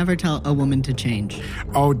 I would never tell a woman to change.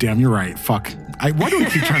 Oh, damn, you're right. Fuck. Why do I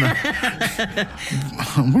keep trying to...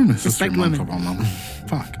 Women, sister, Respect women. football mom.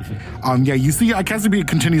 Fuck. Yeah, you see, Cassiopeia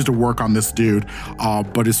continues to work on this dude,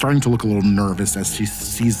 but is starting to look a little nervous as she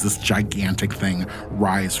sees this gigantic thing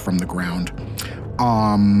rise from the ground.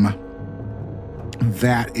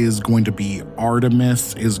 That is going to be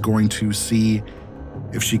Artemis is going to see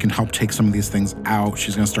if she can help take some of these things out.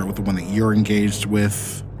 She's going to start with the one that you're engaged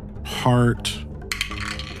with, Heart.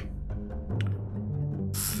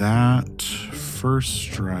 That first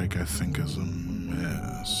strike, I think, is a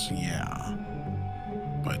miss. Yeah.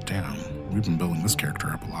 But damn, we've been building this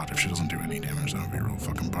character up a lot. If she doesn't do any damage, that would be a real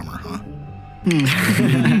fucking bummer, huh?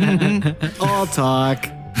 I'll talk.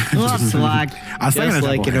 Just Just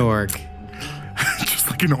like an orc. Just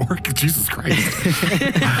like an orc? Jesus Christ.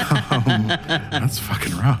 That's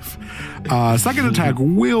fucking rough. Second attack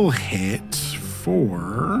will hit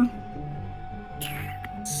for...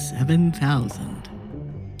 7,000.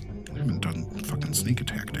 I haven't done fucking sneak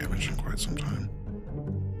attack damage in quite some time.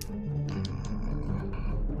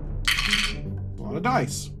 A lot of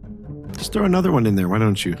dice. Just throw another one in there. Why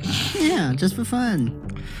don't you? Yeah, just for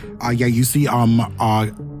fun. Yeah, you see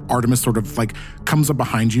Artemis sort of like comes up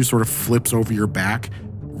behind you, sort of flips over your back,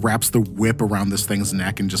 wraps the whip around this thing's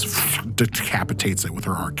neck and just decapitates it with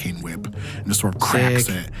her arcane whip and just sort of cracks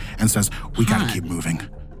it and says, we gotta keep moving.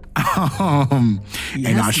 And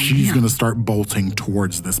she's going to start bolting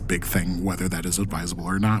towards this big thing, whether that is advisable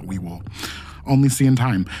or not, we will only see in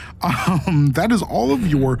time. That is all of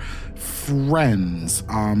your friends.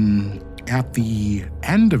 At the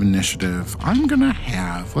end of initiative, I'm going to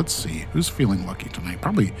have, let's see, who's feeling lucky tonight?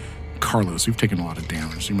 Probably Carlos. You've taken a lot of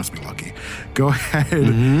damage, so you must be lucky. Go ahead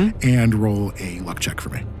and roll a luck check for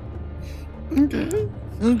me.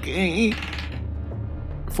 Okay.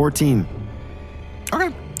 14.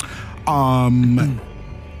 Okay.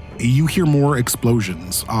 You hear more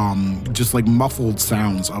explosions, just like muffled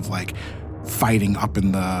sounds of like fighting up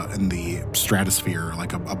in the stratosphere,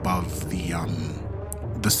 like above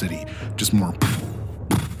the city. Just more.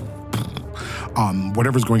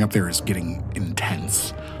 Whatever's going up there is getting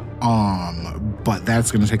intense. But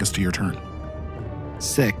that's going to take us to your turn.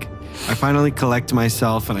 Sick. I finally collect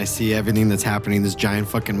myself and I see everything that's happening, this giant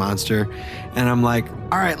fucking monster. And I'm like,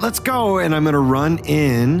 all right, let's go. And I'm going to run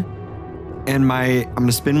in and I'm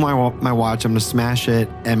gonna spin my watch. I'm gonna smash it,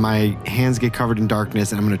 and my hands get covered in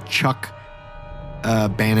darkness, and I'm gonna chuck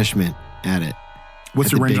banishment at it.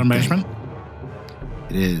 What's your range on banishment?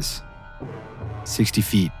 It is 60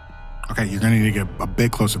 feet. Okay, you're gonna need to get a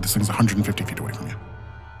bit closer. This thing's 150 feet away from you.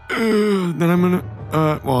 Then I'm gonna.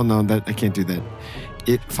 Well, no, that I can't do that.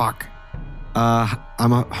 Fuck.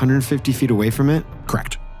 I'm 150 feet away from it.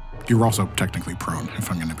 Correct. You're also technically prone,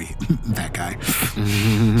 if I'm gonna be that guy.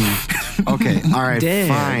 Okay. All right.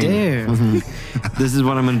 Fine. This is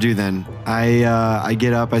what I'm gonna do then. I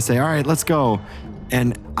get up. I say, all right, let's go,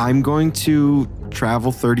 and I'm going to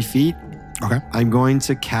travel 30 feet. Okay. I'm going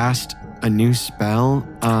to cast a new spell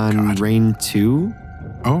on Raine 2.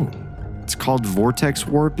 Oh. It's called Vortex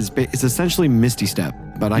Warp. It's essentially Misty Step,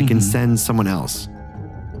 but I can send someone else.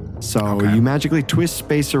 So you magically twist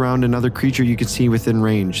space around another creature you can see within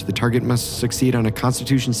range. The target must succeed on a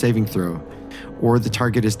Constitution saving throw, or the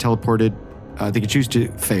target is teleported. They can choose to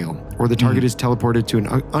fail, or the target is teleported to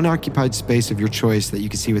an unoccupied space of your choice that you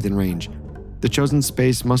can see within range. The chosen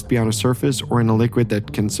space must be on a surface or in a liquid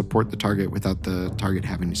that can support the target without the target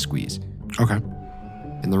having to squeeze. Okay.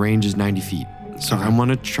 And the range is 90 feet. So I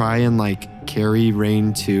want to try and carry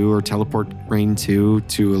Raine 2 or teleport Raine 2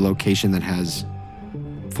 to a location that has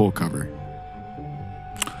full cover.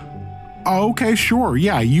 Okay, sure.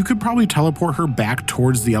 Yeah, you could probably teleport her back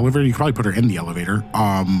towards the elevator. You could probably put her in the elevator.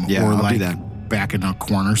 Yeah, or I'll do that. Back in a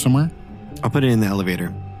corner somewhere. I'll put it in the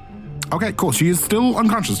elevator. Okay, cool. She is still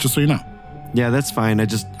unconscious, just so you know. Yeah, that's fine.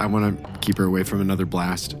 I want to keep her away from another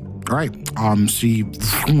blast. All right. She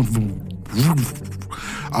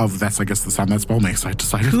that's I guess the sound that spell makes. I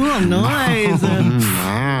decided. Cool noise.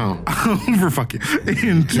 Wow. Over fucking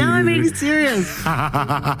into. Now I'm being serious.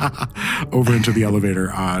 Over into the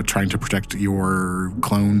elevator, trying to protect your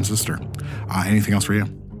clone sister. Anything else for you?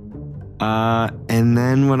 And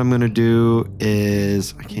then what I'm gonna do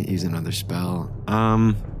is I can't use another spell.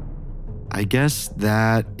 I guess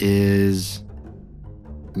that is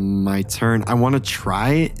my turn. I want to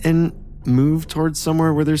try and move towards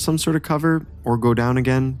somewhere where there's some sort of cover or go down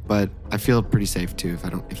again, but I feel pretty safe too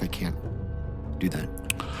if I can't do that.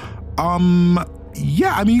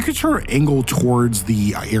 Yeah, I mean, you could sort of angle towards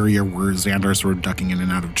the area where Xandar is sort of ducking in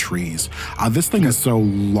and out of trees. This thing is so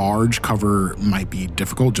large, cover might be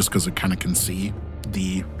difficult just because it kind of can see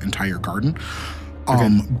the entire garden.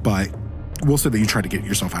 But we'll say that you try to get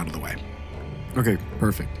yourself out of the way. Okay,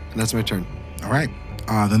 perfect. That's my turn. All right.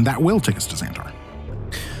 Then that will take us to Xandar.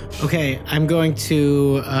 Okay, I'm going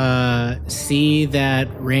to see that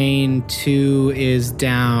Raine 2 is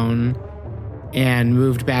down and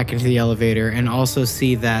moved back into the elevator, and also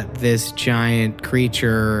see that this giant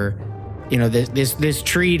creature, this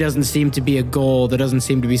tree doesn't seem to be a goal. That doesn't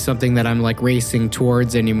seem to be something that I'm racing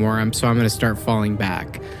towards anymore. So I'm going to start falling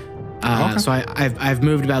back. Okay. So I've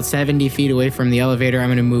moved about 70 feet away from the elevator. I'm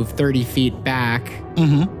going to move 30 feet back.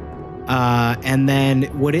 Mm-hmm. And then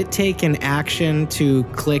would it take an action to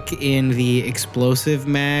click in the explosive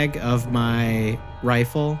mag of my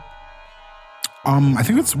rifle? I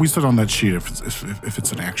think we said on that sheet if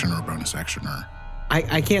it's an action or a bonus action or.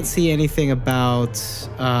 I can't see anything about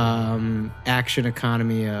action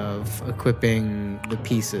economy of equipping the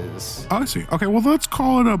pieces. Oh, I see. Okay, well, let's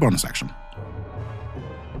call it a bonus action.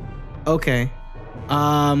 Okay.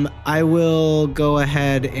 I will go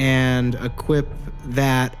ahead and equip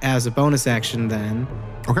that as a bonus action then.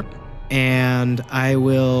 Okay. And I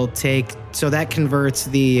will take... So that converts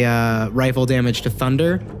the rifle damage to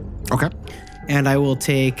thunder. Okay. And I will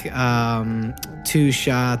take 2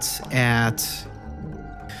 shots at...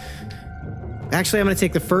 Actually, I'm going to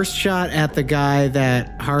take the first shot at the guy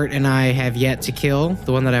that H.A.R.T and I have yet to kill.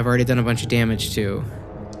 The one that I've already done a bunch of damage to.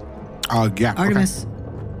 Yeah. Artemis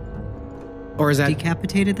Or is that...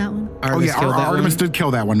 decapitated that one? Artemis killed that Artemis one? did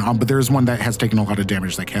kill that one, but there's one that has taken a lot of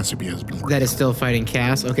damage that Cassiopeia has been working That is on. still fighting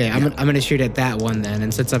Cass? Okay, I'm going to shoot at that one then.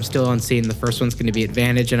 And since I'm still unseen, the first one's going to be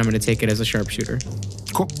advantage, and I'm going to take it as a sharpshooter.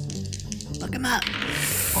 Cool. Look him up.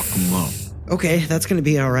 Fuck him up. Okay, that's going to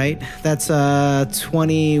be all right. That's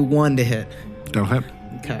 21 to hit. Don't hit.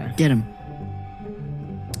 Okay. Get him.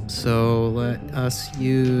 So let us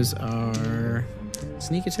use our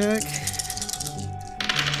sneak attack.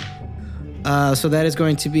 So that is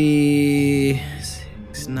going to be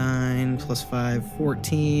 6, 9, plus 5,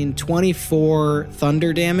 14, 24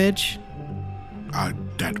 thunder damage.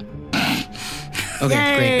 Dead.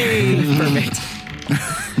 Okay, great. Perfect.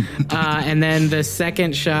 And then the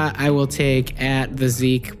second shot I will take at the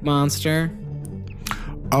Zeke monster.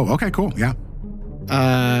 Oh, okay, cool. Yeah.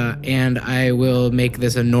 And I will make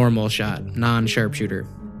this a normal shot, non-sharpshooter.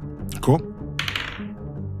 Cool.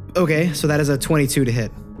 Okay, so that is a 22 to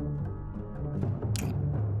hit.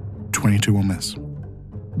 22 will miss.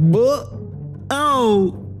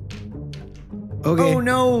 Oh. Okay. Oh,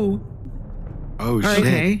 no. Oh, shit.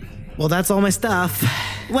 Okay. Well, that's all my stuff.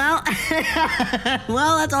 Well,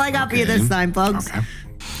 well, that's all I got for you this time, folks. Okay.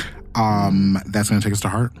 That's going to take us to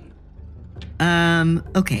Heart.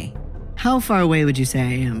 Okay. How far away would you say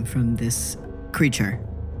I am from this creature?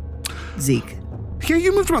 Zeke. Yeah,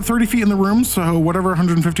 you moved about 30 feet in the room, so whatever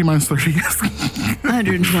 150 minus 30 is.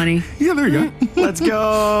 120. Yeah, there you go. Let's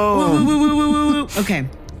go. Woo. Okay.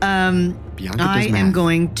 Bianca I does am math.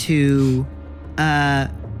 going to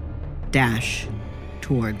dash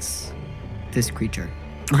towards this creature.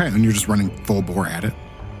 Okay, and you're just running full bore at it.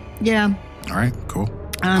 Yeah. All right, cool.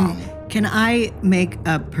 Can I make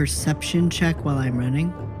a perception check while I'm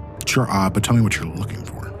running? Sure, but tell me what you're looking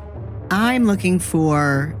for. I'm looking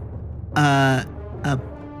for a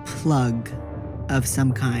plug of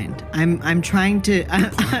some kind. I'm trying to.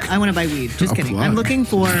 I want to buy weed. Just A kidding. plug. I'm looking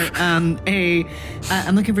for I'm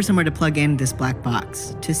looking for somewhere to plug in this black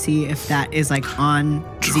box to see if that is like on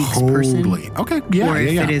Zeke's person, Okay, yeah, or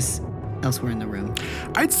if yeah. it is elsewhere in the room.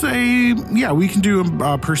 I'd say, yeah, we can do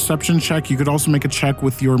a perception check. You could also make a check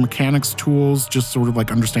with your mechanics tools, just sort of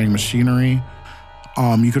like understanding machinery.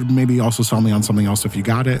 You could maybe also sell me on something else if you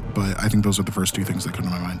got it, but I think those are the first two things that come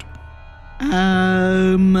to my mind.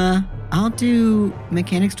 I'll do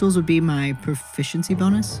mechanics tools would be my proficiency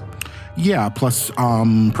bonus. Yeah, plus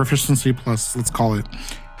proficiency plus, let's call it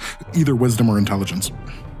either wisdom or intelligence.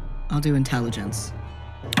 I'll do intelligence.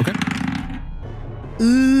 Okay.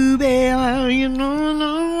 Ooh, baby, you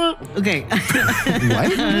know. Okay.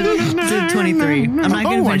 What? So 23. I'm not Oh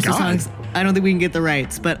gonna my finish the God. songs. I don't think we can get the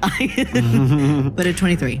rights, but but at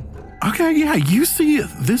 23. Okay, yeah, you see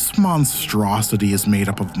this monstrosity is made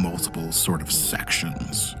up of multiple sort of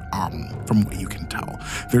sections, from what you can tell.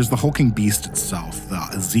 There's the hulking beast itself, the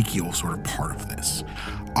Ezekiel sort of part of this.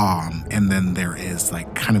 And then there is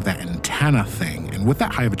like kind of that antenna thing. And with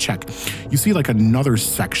that high of a check, you see like another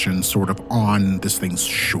section sort of on this thing's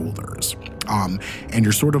shoulders. And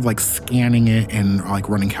you're sort of like scanning it and like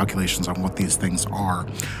running calculations on what these things are.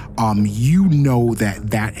 You know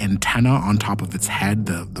that antenna on top of its head,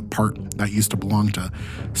 the part that used to belong to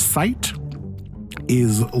Sight,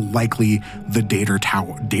 is likely the data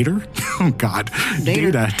tower. Data? Oh God.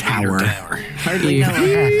 Data tower. Hardly know.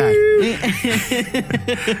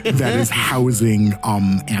 That is housing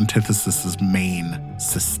Antithesis's main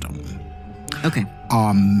system. Okay.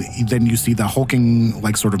 Then you see the hulking,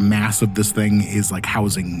 like sort of mass of this thing is like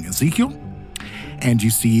housing Ezekiel. And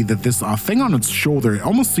you see that this thing on its shoulder, it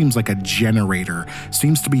almost seems like a generator,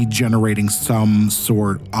 seems to be generating some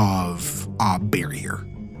sort of barrier.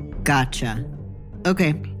 Gotcha.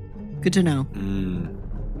 Okay. Good to know.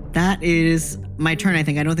 That is my turn, I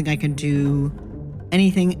think. I don't think I can do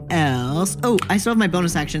anything else. Oh, I still have my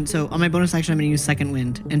bonus action. So on my bonus action, I'm going to use Second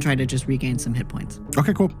Wind and try to just regain some hit points.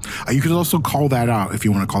 Okay, cool. You could also call that out if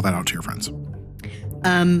you want to call that out to your friends.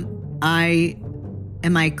 Am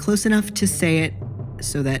I close enough to say it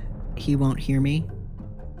so that he won't hear me?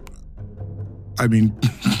 I mean,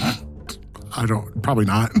 I don't, probably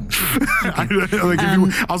not.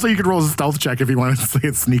 I'll say you could roll a stealth check if you want to say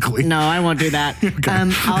it sneakily. No, I won't do that.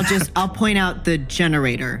 Okay. I'll point out the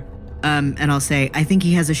generator, and I'll say, I think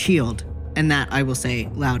he has a shield, and that I will say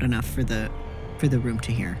loud enough for the room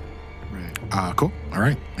to hear. Right. Cool. All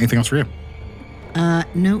right. Anything else for you?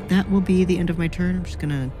 No, that will be the end of my turn. I'm just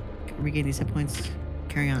gonna regain these hit points.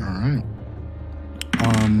 Carry on. All right.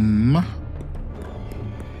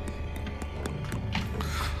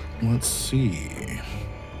 Let's see.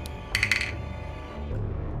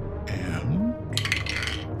 And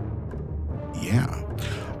yeah.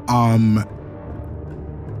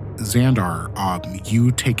 Xandar,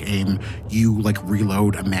 you take aim, you like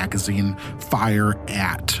reload a magazine, fire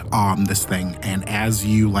at this thing, and as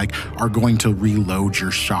you like are going to reload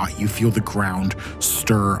your shot, you feel the ground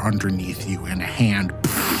stir underneath you, and a hand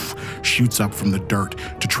shoots up from the dirt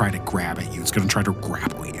to try to grab at you. It's going to try to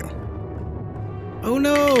grapple you. Oh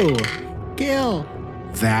no! Kill!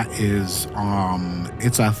 That is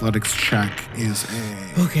its athletics check is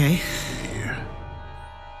Okay.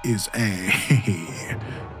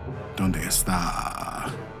 ¿Dónde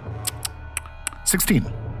está? 16.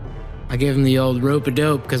 I gave him the old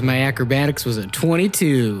rope-a-dope because my acrobatics was a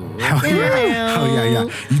 22. Hell yeah. Hell yeah.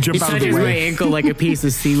 You jump He out of the touches my way. ankle like a piece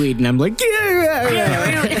of seaweed, and I'm like,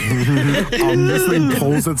 yeah. This thing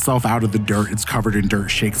pulls itself out of the dirt. It's covered in dirt,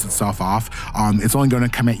 shakes itself off. It's only going to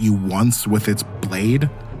come at you once with its blade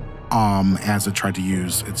as it tried to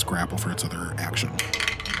use its grapple for its other action.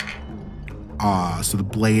 So the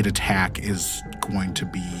blade attack is going to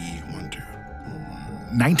be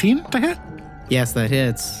 19 to hit. Yes, that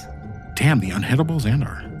hits. Damn, the unhittable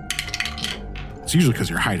Xandar. It's usually because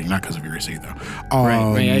you're hiding, not because of your AC, though.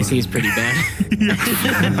 Right, my AC is pretty bad.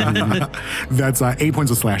 That's 8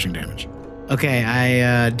 points of slashing damage. Okay,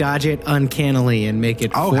 I dodge it uncannily and make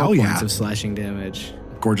it 4 hell yeah. points of slashing damage.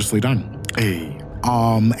 Gorgeously done. Hey.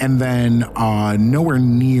 And then nowhere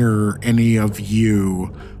near any of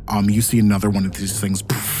you, you see another one of these things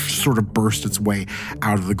sort of burst its way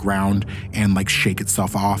out of the ground and like shake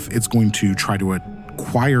itself off. It's going to try to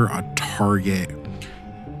acquire a target.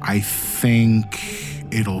 I think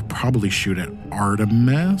it'll probably shoot at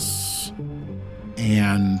Artemis,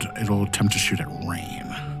 and it'll attempt to shoot at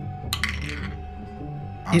Raine.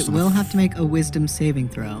 It will have to make a wisdom saving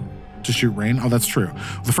throw. To shoot Raine? Oh, that's true.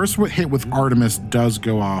 The first hit with Artemis does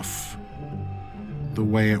go off the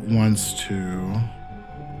way it wants to.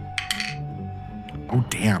 Oh,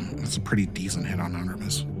 damn. That's a pretty decent hit on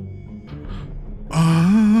Artemis.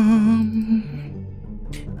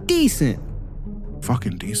 Decent.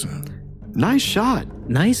 Fucking decent. Nice shot.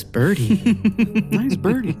 Nice birdie. Nice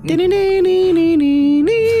birdie.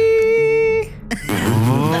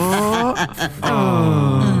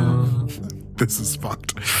 This is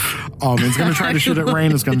fucked. It's going to try to shoot at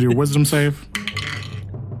Raine. It's going to do a wisdom save.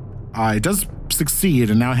 It does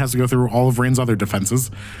succeed, and now it has to go through all of Raine's other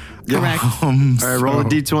defenses. Correct. All right, roll a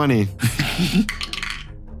d20.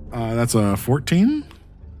 That's a 14.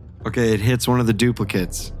 Okay, it hits one of the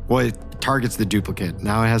duplicates. Well, it targets the duplicate.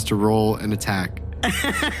 Now it has to roll an attack.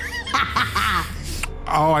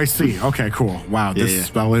 Oh, I see. Okay, cool. Wow, this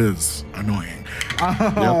spell is annoying.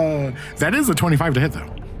 That is a 25 to hit,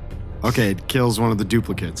 though. Okay, it kills one of the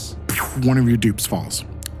duplicates. One of your dupes falls.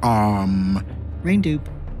 Rain dupe.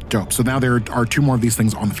 Dope. So now there are 2 more of these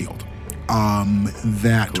things on the field.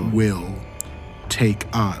 That will take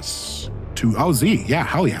us to Z. Yeah,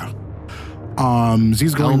 hell yeah.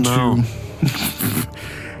 Z's going to.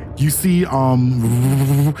 You see,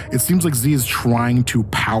 it seems like Z is trying to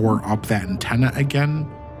power up that antenna again,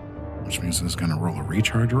 which means it's going to roll a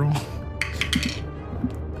recharge roll.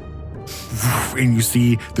 And you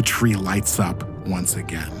see the tree lights up once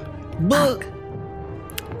again. Buck.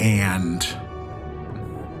 And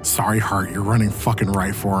sorry, Heart, you're running fucking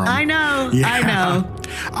right for him. I know. Yeah. I know.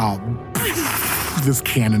 This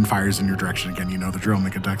cannon fires in your direction again. You know the drill.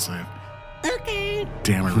 Make a dex save. Okay.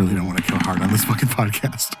 Damn, I really don't want to kill Heart on this fucking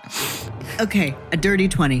podcast. Okay, a dirty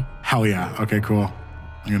 20. Hell yeah. Okay, cool.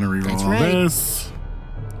 I'm going to reroll That's all right. this.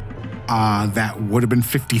 That would have been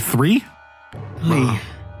 53.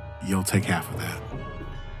 You'll take half of that,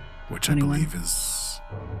 which 21. I believe is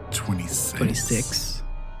 26. 26.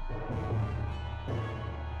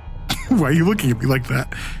 Why are you looking at me like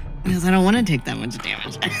that? Because I don't want to take that much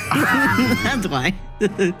damage. That's why.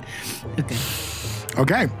 Okay.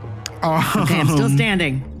 Okay. Okay, I'm still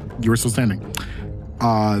standing. You are still standing.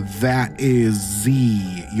 That is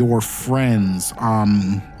Z, your friends.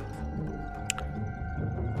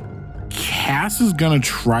 Cass is gonna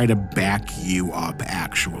try to back you up,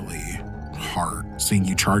 actually. Heart, seeing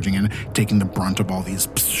you charging in, taking the brunt of all these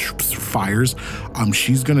fires.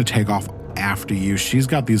 She's gonna take off after you. She's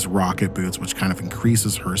got these rocket boots, which kind of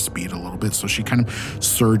increases her speed a little bit. So she kind of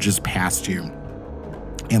surges past you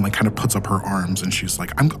and like kind of puts up her arms, and she's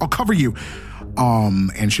like, I'll cover you.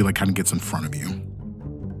 And she like kind of gets in front of you.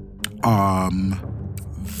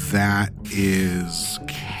 That is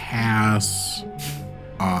Cass.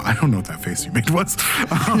 I don't know what that face you made was.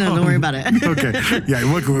 No, don't worry about it. Okay. Yeah,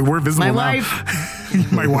 look, we're visible now. My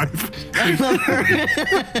wife. My wife. I love her.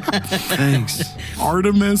 Thanks.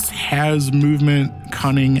 Artemis has movement,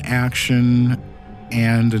 cunning, action,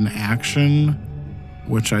 and an action,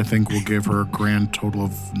 which I think will give her a grand total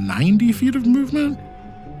of 90 feet of movement.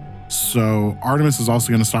 So Artemis is also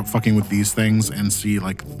going to stop fucking with these things and see,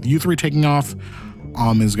 like, you 3 taking off,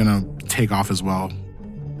 is going to take off as well.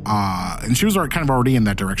 And she was kind of already in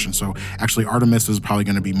that direction. So actually Artemis is probably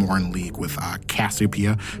going to be more in league with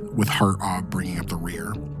Cassiopeia, with her bringing up the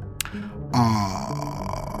rear.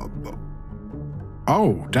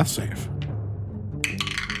 Death save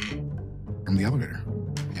from the elevator.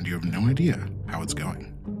 And you have no idea how it's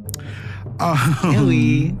going.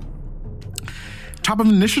 Really? Top of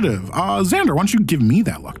initiative. Xandar, why don't you give me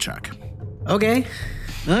that luck check? Okay.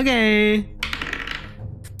 Okay.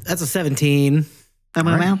 That's a 17. Bow,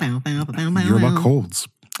 bow, bow, bow, bow, bow, bow, Your luck bow. holds.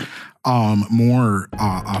 More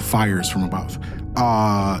fires from above.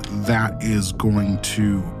 That is going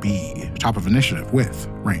to be top of initiative with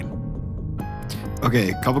Raine.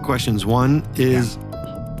 Okay, a couple questions. One is,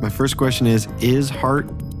 my first question is Heart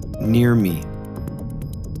near me?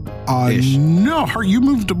 Ish. No, Heart, you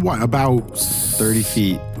moved to what? About 30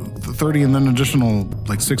 feet. 30 and then additional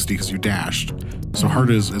like 60 because you dashed. So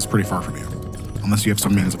H.A.R.T is pretty far from you, unless you have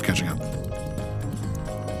some means of catching up.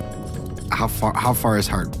 How far is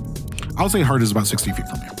H.A.R.T? I'll say H.A.R.T is about 60 feet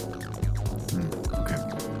from you. Okay.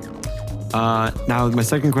 Now, my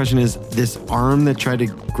second question is, this arm that tried to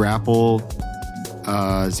grapple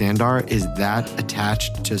Xandar, is that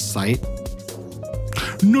attached to sight?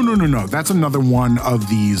 No. That's another one of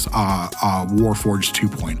these Warforged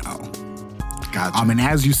 2.0. Gotcha. And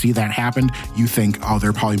as you see that happen, you think, oh,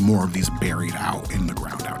 there are probably more of these buried out in the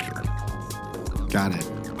ground out here. Got it.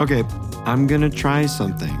 Okay, I'm gonna try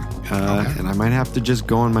something. And I might have to just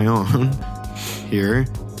go on my own here.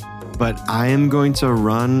 But I am going to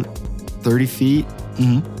run 30 feet.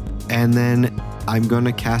 And then I'm going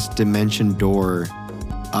to cast Dimension Door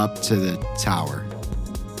up to the tower.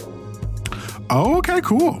 Oh, okay,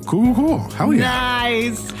 cool. Hell yeah.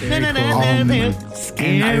 Nice. And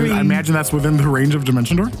I imagine that's within the range of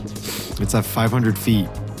Dimension Door? It's at 500 feet.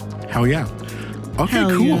 Hell yeah. Okay,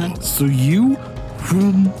 Hell cool. yeah. So you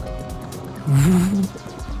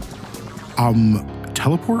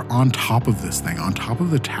teleport on top of this thing, on top of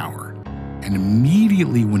the tower. And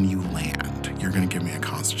immediately when you land, you're going to give me a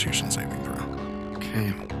Constitution saving throw.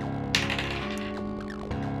 Okay.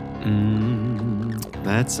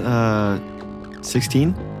 That's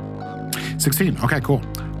 16. 16. Okay, cool.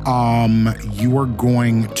 You are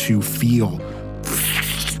going to feel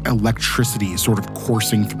electricity sort of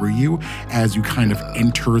coursing through you as you kind of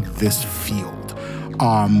enter this field.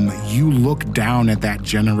 You look down at that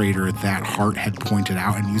generator that H.A.R.T had pointed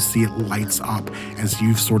out, and you see it lights up as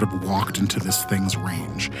you've sort of walked into this thing's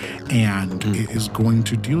range. And it is going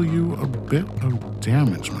to deal you a bit of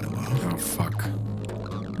damage, my love. Oh, fuck.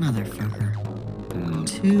 Motherfucker.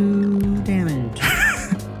 2 damage.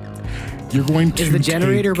 You're going to Is the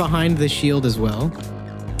generator behind the shield as well?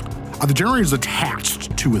 The generator is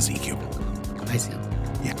attached to Ezekiel. I see.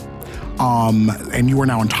 Yeah. And you are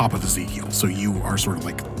now on top of Ezekiel, so you are sort of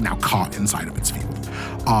like now caught inside of its field.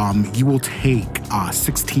 You will take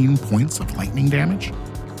 16 points of lightning damage.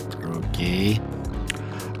 Okay.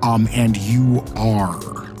 And you are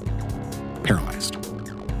paralyzed.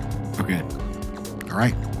 Okay. All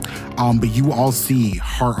right. But you all see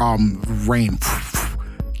Raine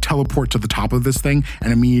teleport to the top of this thing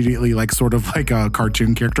and immediately, like sort of like a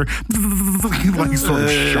cartoon character, like sort of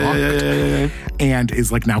shocked, and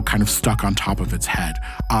is like now kind of stuck on top of its head.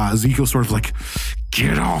 Ezekiel sort of like,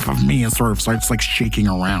 get off of me, and sort of starts like shaking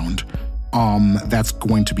around. That's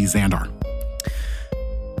going to be Xandar.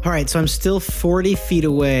 All right, so I'm still 40 feet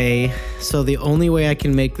away. So the only way I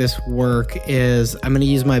can make this work is I'm going to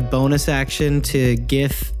use my bonus action to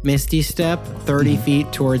Gith Misty Step 30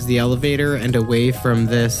 feet towards the elevator and away from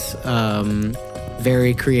this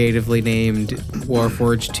very creatively named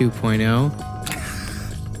Warforged 2.0.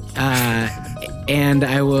 And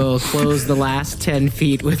I will close the last 10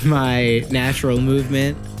 feet with my natural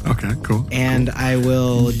movement. Okay, cool. And I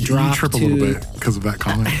will drop you trip to... a little bit because of that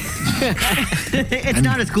comment. It's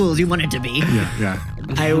not as cool as you want it to be. Yeah.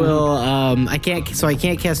 I will. I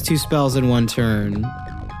can't cast 2 spells in one turn,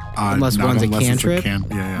 unless one's a cantrip.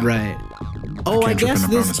 Yeah. Right. Oh, I guess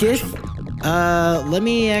this Gith. Let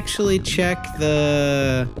me actually check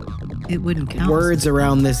the It wouldn't count. words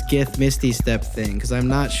around this Gith Misty Step thing because I'm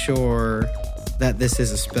not sure that this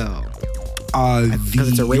is a spell.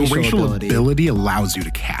 It's a racial racial ability. ability allows you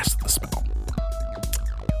to cast the spell.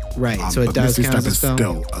 Right. So it but does Misty count as a Step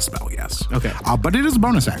spell. is still a spell, yes. Okay. But it is a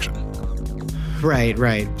bonus action. Right.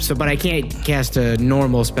 So, but I can't cast a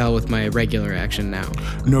normal spell with my regular action now.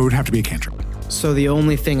 No, it would have to be a cantrip. So the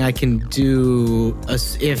only thing I can do,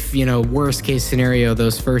 if, worst case scenario,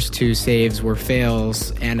 those first 2 saves were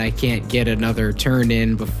fails and I can't get another turn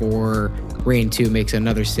in before Raine 2 makes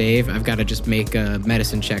another save, I've got to just make a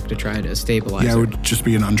medicine check to try to stabilize Yeah, it her. would just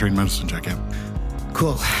be an untrained medicine check, yeah.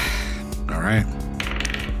 Cool. All right.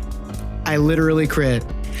 I literally crit.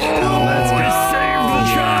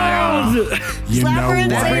 You know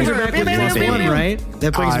That brings her what? back with +1, right?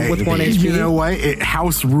 That brings her with 1 HP. You know what?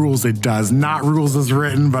 House rules it does. Not rules as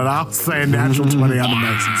written, but I'll say a natural 20 on the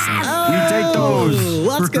medicine side. We take those.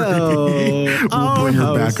 Let's go. We'll bring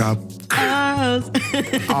her back up.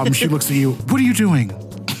 She looks at you. What are you doing?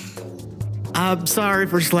 I'm sorry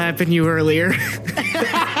for slapping you earlier.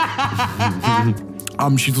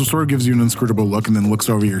 She sort of gives you an inscrutable look and then looks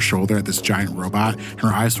over your shoulder at this giant robot. And her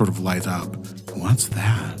eyes sort of light up. What's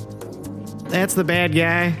that? That's the bad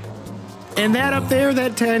guy. And that up there,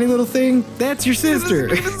 that tiny little thing, that's your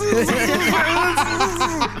sister.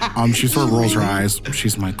 She sort of rolls her eyes.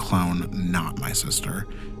 She's my clone, not my sister.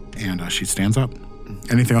 And she stands up.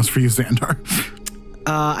 Anything else for you, Xandar?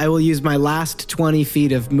 I will use my last 20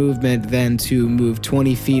 feet of movement then to move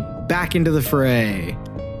 20 feet back into the fray.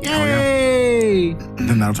 Yay! And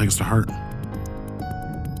then that'll take us to Heart.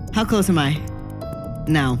 How close am I?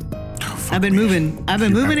 Now. Oh, I've been moving. I've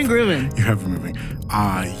been moving and grooving. You have been moving.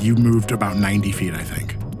 You moved about 90 feet, I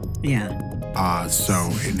think. Yeah.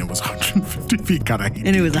 And it was 150 feet, God, I hate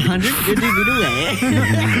And it was 150 feet away.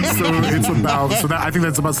 So it's about, I think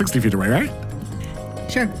that's about 60 feet away, right?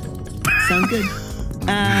 Sure. Sounds good.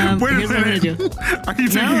 Wait Here's what I'm gonna do. Are you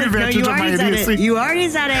taking advantage you of my already said idiocy? it. You already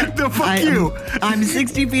said it. No, fuck you. I'm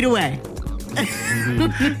 60 feet away.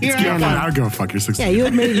 Here I come. I would go fuck, you're 60 Yeah, you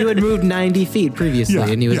had moved 90 feet previously, Yeah,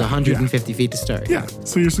 and he was yeah, 150 feet to start. Yeah,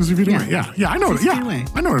 so you're 60 feet away. Yeah, I know. 60 feet away.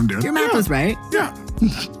 I know what I'm doing. Your math was right. Yeah.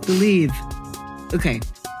 Believe. Okay.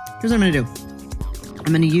 Here's what I'm gonna do.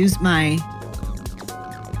 I'm gonna use my.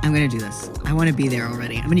 I'm gonna do this. I want to be there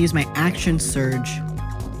already. I'm gonna use my action surge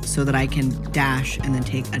so that I can dash and then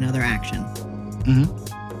take another action.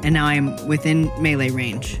 Mm-hmm. And now I'm within melee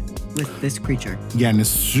range with this creature. Yeah, and as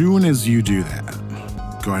soon as you do that,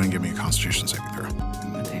 go ahead and give me a Constitution saving throw.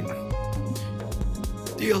 Okay.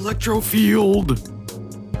 The electro field.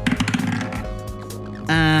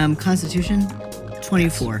 Constitution,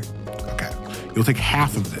 24. Okay. You'll take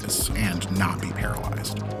half of this and not be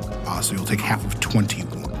paralyzed. So you'll take half of 21.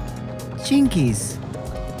 Jinkies.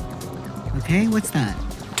 Okay, what's that?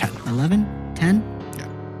 10. 11? 10? Yeah.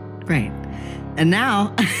 Great. And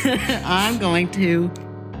now I'm going to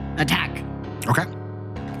attack. Okay.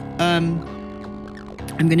 I'm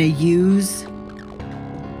gonna use.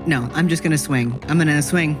 No, I'm just gonna swing. I'm gonna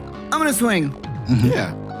swing. Mm-hmm.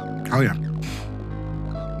 Yeah. Oh, yeah.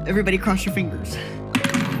 Everybody cross your fingers.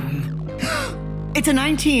 It's a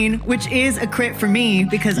 19, which is a crit for me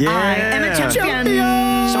because I am a champion.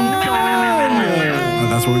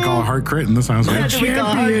 That's what we call a hard crit in this house. Right? That's what we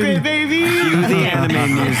call a hard crit, baby. Cue the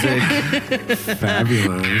anime music.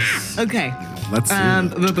 Fabulous. Okay. Let's see.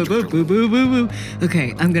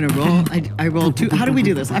 Okay, I'm gonna roll. I rolled 2. How do we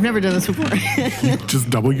do this? I've never done this before. Just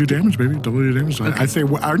double your damage, baby. Double your damage. I say,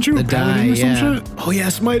 aren't you a paladin or some shit? Oh yeah,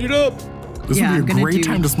 smite it up. This Yeah, would I'm be a gonna great do-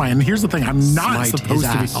 time to smite. And here's the thing, I'm not Smite supposed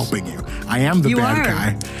his to be ass. helping you. I am the You bad are.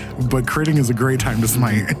 guy. But critting is a great time to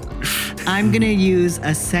smite. I'm gonna use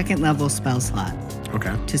a second level spell slot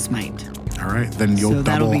Okay. to smite. All right. Then you'll So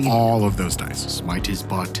that'll double be- all of those dice. Smite his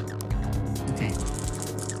butt. Okay.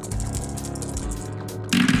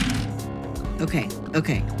 Okay.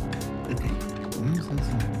 Okay. Okay.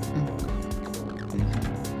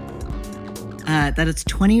 That is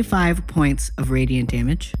 25 points of radiant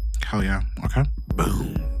damage, Hell yeah. Okay.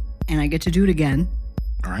 Boom. and I get to do it again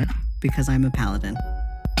All right. because I'm a paladin.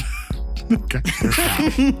 Okay.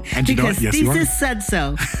 And you know Because what? Yes, you are. Thesis said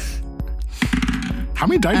so. How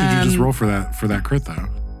many die did you just roll for that crit though?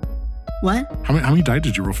 What? How many die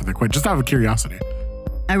did you roll for that crit? Just out of curiosity.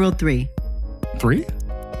 I rolled 3. 3?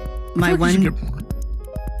 My I feel like you should one. get more.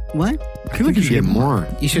 What? I feel like you should get more.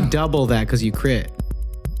 You should double that because you crit.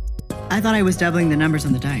 I thought I was doubling the numbers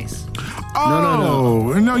on the dice.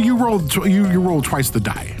 Oh no! You rolled you rolled twice the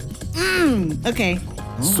die. Okay.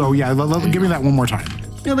 So yeah, give me that one more time.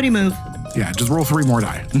 Nobody move. Yeah, just roll 3 more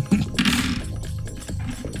die.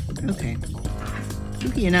 Okay.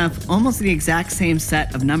 Spooky enough, almost the exact same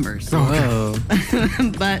set of numbers. Oh,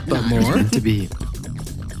 but not. more. Meant to be.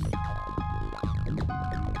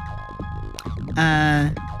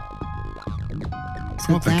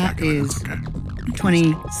 So Not that calculator, is that's okay.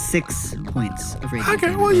 26 points of radiant Okay,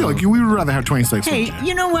 damage. well, yeah, like we would rather have 26. Hey, wouldn't you?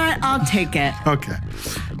 you know what? I'll take it. Okay.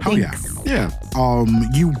 Hell yeah. Thanks. Yeah.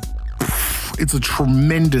 It's a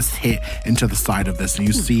tremendous hit into the side of this, and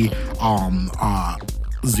you see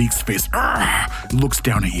Zeke's face looks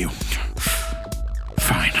down at you.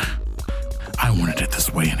 Fine. I wanted it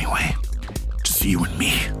this way anyway. Just you and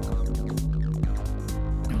me.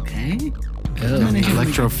 Okay.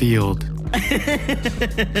 Electro field.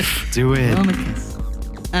 Do it. Roll a kiss.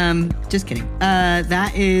 Just kidding.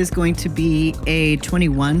 That is going to be a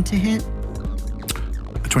 21 to hit.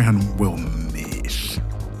 The 21 will miss.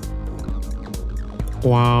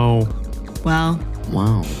 Wow. Well,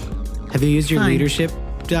 Wow. Have you used your Fine. leadership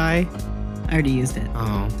die? I already used it.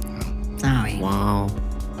 Oh. Sorry. Wow.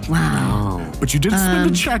 Wow. But you did spend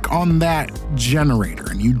a check on that generator,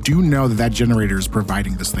 and you do know that generator is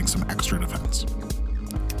providing this thing some extra defense.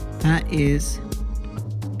 That is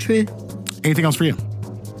true. Anything else for you?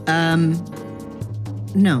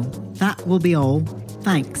 No, that will be all.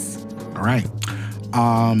 Thanks. All right.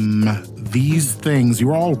 These things,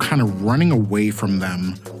 you're all kind of running away from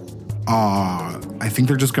them. I think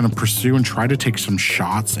they're just going to pursue and try to take some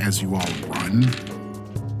shots as you all run.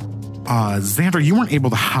 Xandar, you weren't able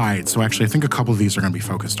to hide, so actually I think a couple of these are going to be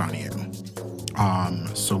focused on you.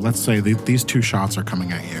 So let's say these 2 shots are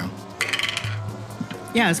coming at you.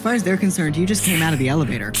 Yeah, as far as they're concerned, you just came out of the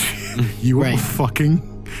elevator. You will fucking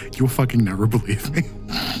never believe me.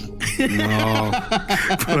 No.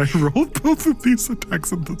 But I rolled both of these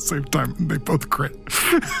attacks at the same time, and they both crit.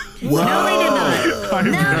 No, they did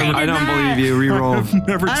not. I don't believe you. Reroll. I've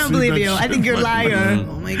never I don't seen believe that you. I shit think you're a in my liar. life.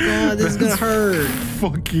 Oh my god, this is gonna hurt.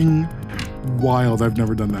 Fucking wild. I've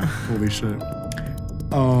never done that. Holy shit.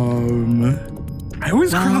 I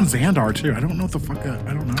always crit on Xandar too. I don't know what the fuck.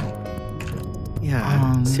 I don't know.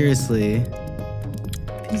 Yeah, seriously.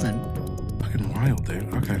 Listen. Fucking wild,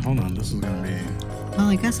 dude. Okay, hold on. This is gonna be. Well,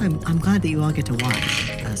 I guess I'm glad that you all get to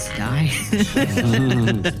watch us die.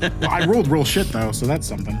 Well, I rolled real shit though, so that's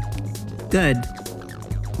something. Good.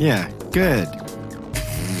 Yeah, good.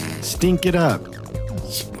 Stink it up.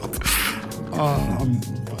 I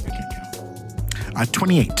can't count.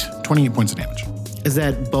 28 points of damage. Is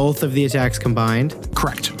that both of the attacks combined?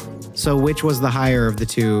 Correct. So which was the higher of the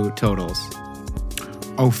 2 totals?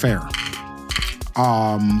 Oh, fair.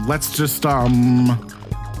 Let's just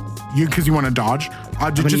because you want to dodge.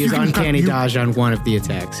 I'm gonna use uncanny dodge on one of the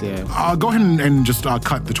attacks. Yeah. Go ahead and just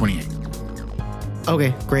cut the 28.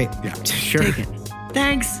 Okay, great. Yeah. Sure. Take it.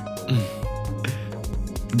 Thanks.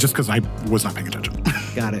 Just because I was not paying attention.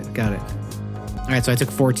 Got it. All right, so I took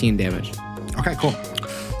 14 damage. Okay, cool.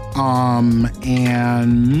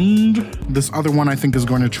 And this other one I think is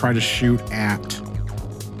going to try to shoot at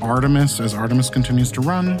Artemis as Artemis continues to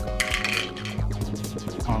run.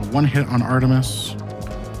 One hit on Artemis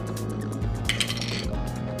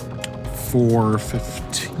for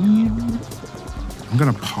 15. I'm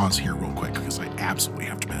going to pause here real quick because I absolutely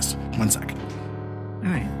have to piss. 1 sec. All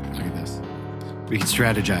right. Look at this. We can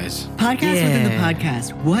strategize. Podcast within the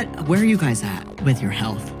podcast. Where are you guys at with your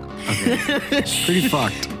health? Okay. Pretty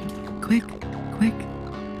fucked. Quick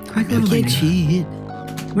little lady. cheat.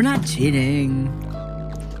 We're not cheating.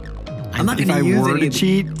 I'm not If gonna I use were any. to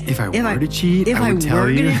cheat, I would tell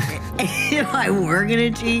you. If I were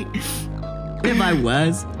gonna cheat, if I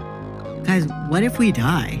was, guys, what if we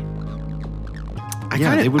die?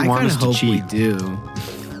 They would want us to hope cheat. We do.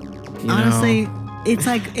 Honestly, it's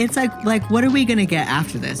like what are we gonna get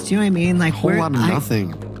after this? Do you know what I mean? Like A whole lot of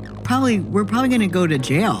nothing. We're probably gonna go to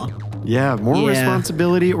jail. Yeah, more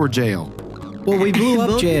responsibility or jail. Well, we blew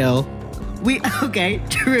up jail.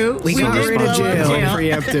 True. We got did rid of blow up jail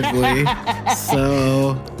preemptively.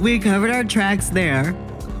 So we covered our tracks there.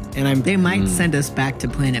 and They might send us back to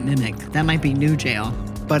Planet Mimic. That might be new jail.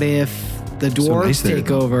 But if the dwarves nice there, take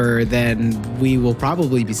though. over, then we will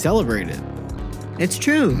probably be celebrated. It's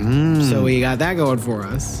true. So we got that going for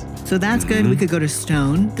us. So that's good. We could go to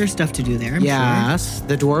Stone. There's stuff to do there. I'm sure. Yes,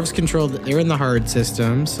 the dwarves control. They're in the hard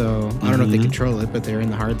system, so I don't know if they control it, but they're in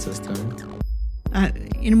the hard system.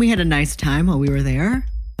 And we had a nice time while we were there.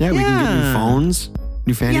 Yeah, we can get new phones,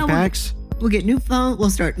 new fanny Yeah, packs. We'll get new phone. We'll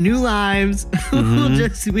start new lives. We'll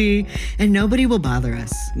just be, and nobody will bother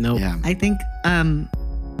us. Nope. Yeah, I think.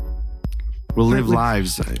 we'll live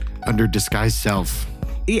lives under disguised self.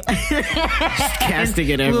 Casting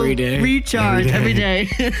it every day. Recharge every day.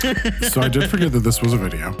 So I did forget that this was a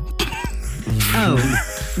video. Oh,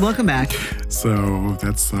 welcome back. So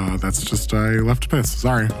that's just I left to piss.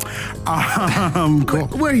 Sorry. Cool.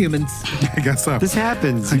 We're humans. I guess so. This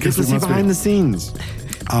happens. I You get guess to it see must be. behind the scenes.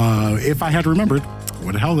 If I had remembered,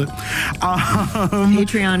 would have held it.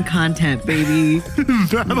 Patreon content, baby.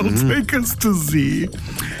 That'll take us to Z,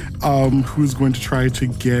 who's going to try to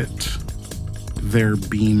get their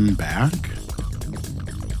beam back.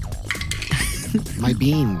 My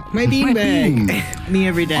bean. My beanbag. Me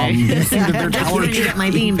every day. You see that their Just tower, trying to get my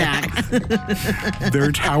bean back.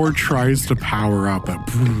 their tower tries to power up, but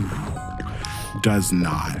does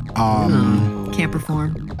not. Can't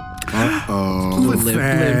perform. Limp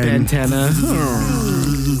antenna.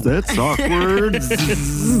 That's awkward.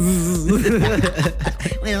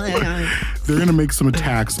 They're gonna make some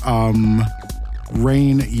attacks.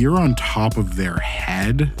 Raine, you're on top of their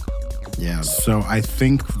head. Yeah. So I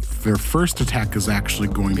think their first attack is actually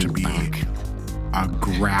going to be a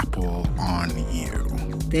grapple on you.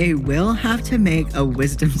 They will have to make a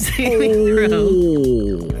wisdom saving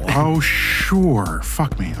throw. Oh, sure.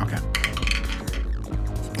 Fuck me. Okay.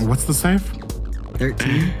 What's the save?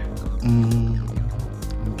 13. 1,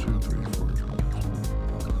 2, 3, 4,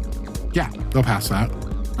 5. Yeah, they'll pass that.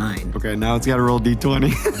 Fine. Okay, now it's got to roll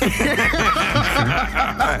D20.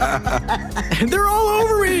 They're all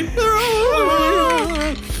over me. They're all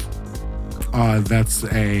over me. That's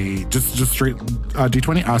a just straight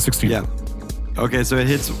D20. 16. Yeah. Okay, so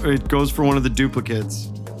it goes for one of the duplicates.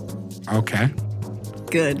 Okay.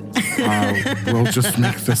 Good. We'll just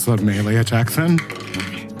make this a melee attack then.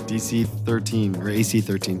 DC 13 or AC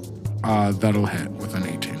 13. That'll hit with an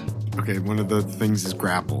 18. Okay, one of the things is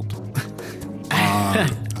grappled.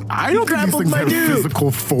 I don't think these things have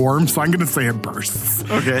physical form, so I'm going to say it bursts.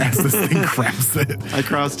 Okay. As this thing grabs it. I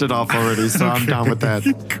crossed it off already, so I'm down with that.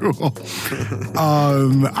 Cool.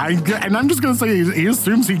 I'm just going to say he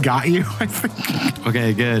assumes he got you, I think.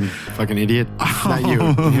 Okay, good. Fucking idiot. Not you.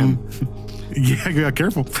 Him. Yeah,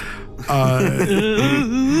 careful.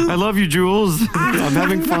 I love you, Jules. I'm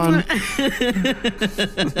having fun.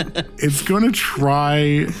 It's going to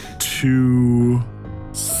try to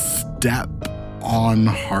step on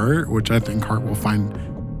H.A.R.T, which I think H.A.R.T will find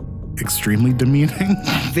extremely demeaning.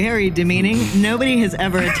 Very demeaning. Nobody has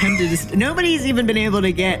ever attempted to... Nobody's even been able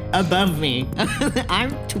to get above me.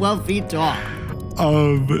 I'm 12 feet tall.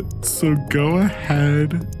 So go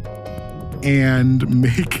ahead and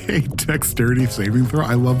make a dexterity saving throw.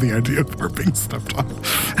 I love the idea of H.A.R.T being stepped on.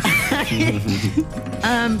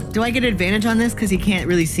 Do I get advantage on this because he can't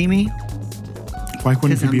really see me? Why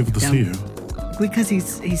wouldn't he be able to see you? Because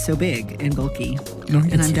he's so big and bulky. No, he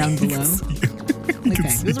and can I'm see down you. below. Okay,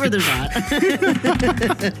 this is where there's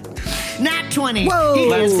that. Not 20. Whoa. He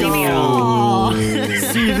can't see me at all.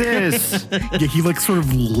 See this. Yeah, he like sort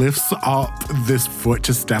of lifts up this foot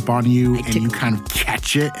to step on you, and you kind of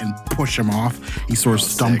catch it and push him off. He sort of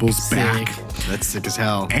stumbles back. That's sick as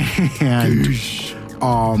hell. And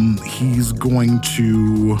he's going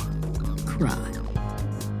to Cry.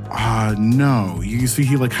 no. You see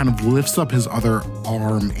he like kind of lifts up his other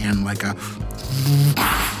arm and like a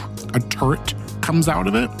turret comes out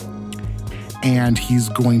of it. And he's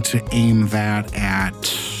going to aim that at,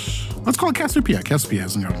 let's call it Cassiopeia. Cassiopeia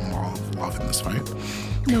hasn't got a lot of love in this fight.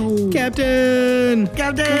 No. Captain!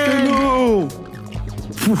 No!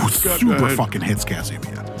 Ooh, super fucking hits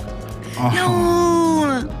Cassiopeia.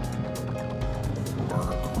 No. For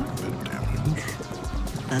quite a bit of damage.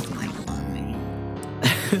 That's my line.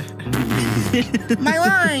 My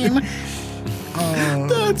line!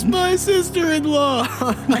 That's my sister-in-law! I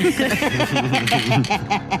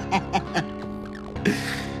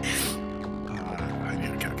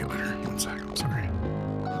need a calculator. 1 second. I'm sorry.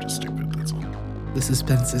 I'm just stupid. That's all. The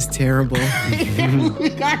suspense is terrible. We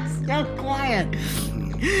got so quiet.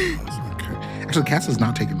 Okay. Actually, Cass has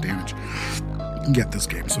not taken damage yet this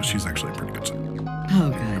game, so she's actually in pretty good shape. Oh,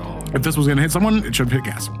 good. If this was going to hit someone, it should have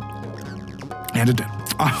hit Cass. And it did.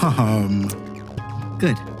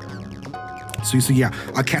 Good. So you see, yeah,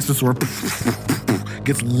 Cass's sword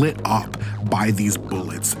gets lit up by these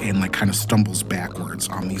bullets and like kind of stumbles backwards.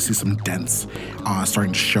 You see some dents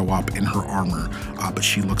starting to show up in her armor, but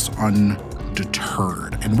she looks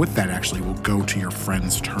undeterred. And with that, actually, we'll go to your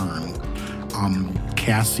friend's turn.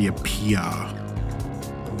 Cassiopeia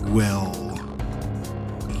will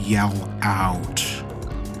yell out.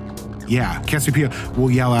 Yeah, Cassiopeia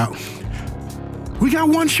will yell out, "We got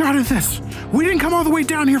one shot at this. We didn't come all the way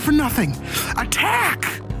down here for nothing.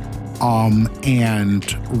 Attack!"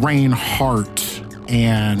 And Raine, H.A.R.T,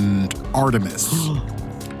 and Artemis,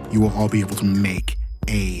 you will all be able to make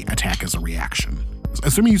a attack as a reaction.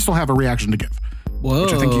 Assuming you still have a reaction to give. Whoa.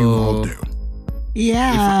 Which I think you all do.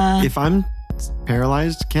 Yeah. If I'm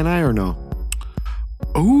paralyzed, can I or no?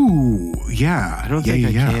 Ooh, yeah. I don't think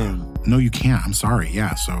I can. No, you can't. I'm sorry.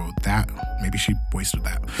 Yeah, so that, maybe she wasted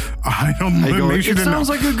that. I don't know. Maybe she It didn't sounds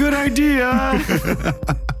know. like a good idea.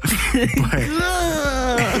 But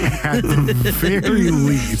at the very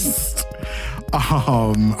least,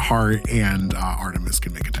 H.A.R.T and Artemis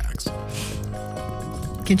can make attacks.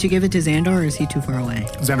 Can she give it to Xandar, or is he too far away?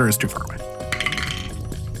 Xandar is too far away.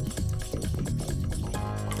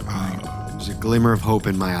 There's a glimmer of hope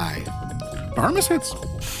in my eye. Artemis hits.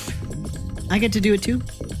 I get to do it too?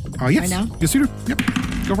 Yes. Right now? Yes, you do. Yep.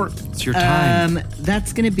 Go for it. It's your time.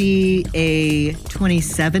 That's going to be a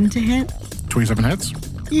 27 to hit. 27 hits.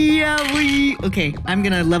 Yeah, okay, I'm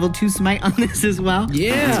going to level 2 smite on this as well.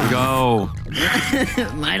 Yeah. Go.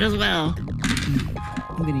 Might as well.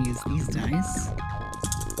 I'm going to use these dice.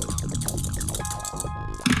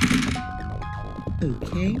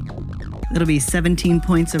 Okay. That'll be 17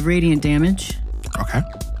 points of radiant damage. Okay.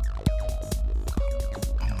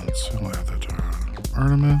 Let's see what that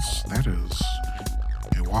Artemis. That is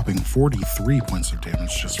a whopping 43 points of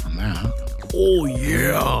damage just from that. Oh,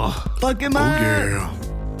 yeah. Fuck him Oh, up. yeah.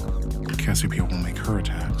 Cassiopeia will make her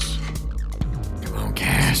attacks. Come on,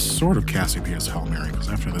 Cass. Sort of Cassiopeia's Hail Mary, because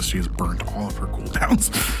after this, she has burnt all of her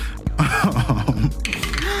cooldowns.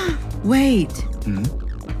 Wait.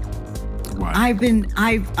 What?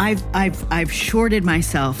 I've shorted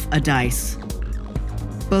myself a dice.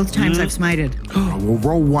 Both times I've smited. We'll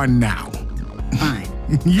roll 1 now. Fine.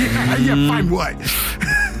 yeah, fine what?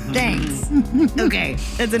 Thanks. Okay,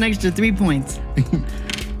 that's an extra 3 points.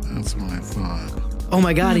 That's what I thought. Oh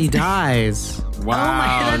my God, he dies.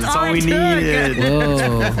 Wow, that's all all we it took. needed.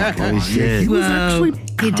 Whoa. Holy shit. He was Whoa. actually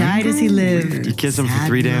He died as he lived. You kiss him for Sad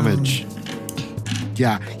 3 blow. damage.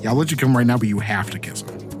 Yeah, I'll let you kill him right now, but you have to kiss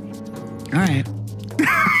him. All right.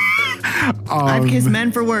 I've kissed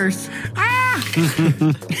men for worse.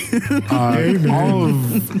 All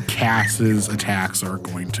of Cass's attacks are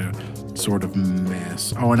going to sort of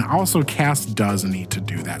miss. Oh, and also Cass does need to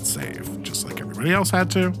do that save, just like everybody else had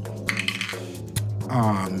to.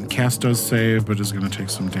 Cass does save, but is going to take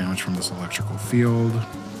some damage from this electrical field.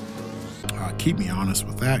 Keep me honest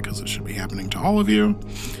with that, because it should be happening to all of you.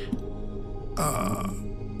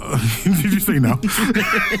 Did you say no?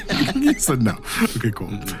 You said no. Okay, cool.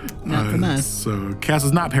 Not from us. So Cass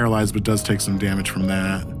is not paralyzed, but does take some damage from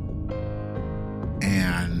that.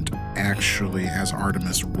 And actually, as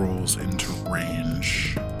Artemis rolls into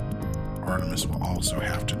range, Artemis will also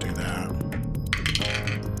have to do that.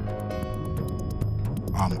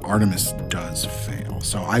 Artemis does fail.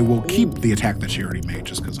 So I will keep the attack that she already made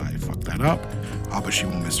just because I fucked that up. But she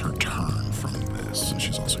will miss her turn from this. And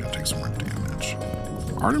she's also going to take some more damage.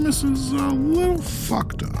 Artemis is a little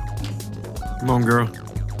fucked up. Come on, girl.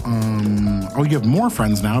 Oh, you have more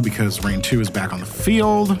friends now because Raine 2 is back on the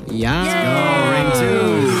field. Yeah. Raine 2.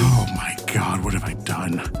 Oh my God, what have I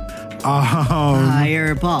done?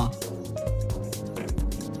 Fireball.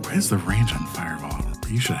 What is the range on Fireball?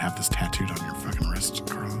 You should have this tattooed on your fucking wrist,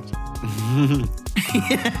 Carlos.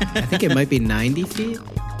 I think it might be 90 feet.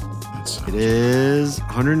 It is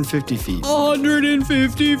 150 feet.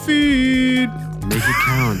 150 feet. Make it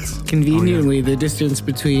count. Conveniently, the distance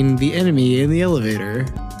between the enemy and the elevator.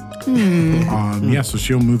 Yeah, so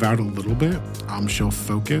she'll move out a little bit. She'll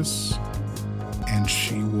focus, and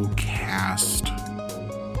she will cast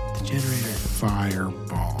The generator.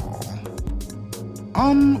 Fireball.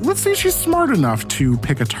 Let's see if she's smart enough to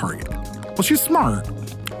pick a target. Well, she's smart,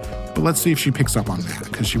 but let's see if she picks up on that,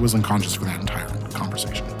 because she was unconscious for that entire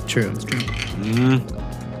conversation. True.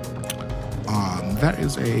 That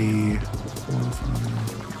is a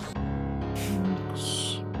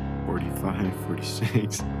 45,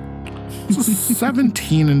 46.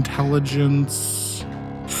 17 intelligence.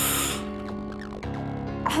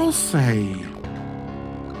 I'll say,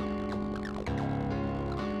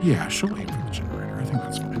 yeah, she'll aim for the generator. I think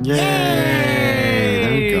that's fine. Yay!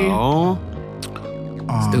 There we go.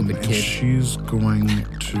 Stupid And kid. she's going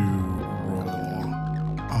to roll.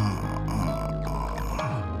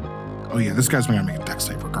 Oh yeah, this guy's gonna make a dex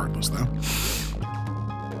save regardless, though.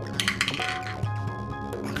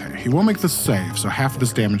 Okay, he will make the save, so half of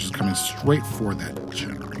this damage is coming straight for that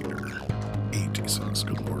generator. 86,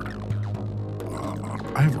 good lord.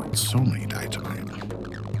 I have rolled so many die tonight.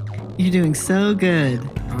 You're doing so good.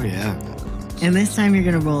 Oh, yeah. And this time you're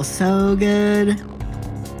going to roll so good.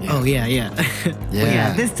 Oh, yeah. Yeah.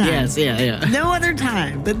 Yeah, this time. Yes, yeah. No other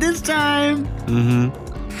time, but this time.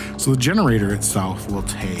 So the generator itself will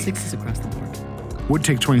take 6 across the board. would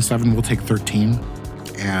take 27, will take 13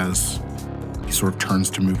 as he sort of turns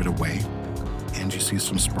to move it away, and you see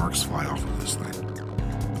some sparks fly off of this thing.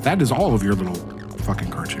 But that is all of your little fucking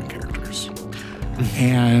cartoon characters.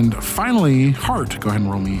 And finally, H.A.R.T, go ahead and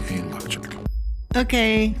roll me a luck check.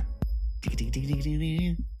 Okay.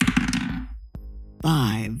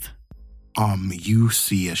 5. You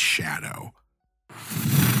see a shadow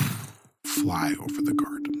fly over the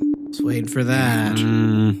garden. Let's wait for that.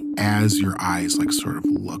 As your eyes like sort of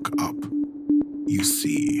look up, you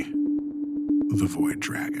see the Void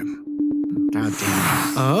Dragon God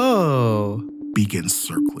damn. Oh. begin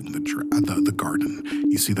circling the garden.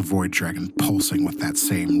 You see the Void Dragon pulsing with that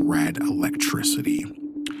same red electricity.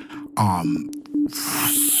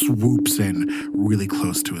 Swoops in really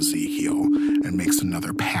close to Ezekiel and makes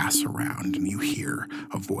another pass around, and you hear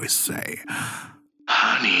a voice say,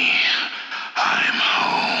 "Honey, I'm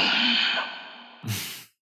home."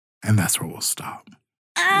 And that's where we'll stop.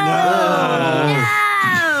 No!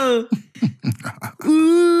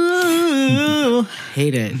 Ooh.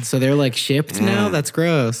 Hate it. So they're like shipped now? That's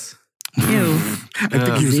gross. Ew. I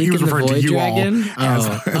think he Zeke was and the referring to Void you Dragon? all as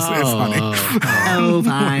funny. Oh,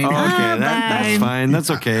 fine. Oh, okay, that's fine. fine. That's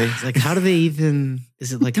okay. Like, how do they even...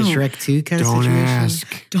 Is it like a Don't- Shrek 2 kind of Don't situation?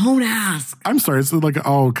 ask. Don't ask. I'm sorry, it's like,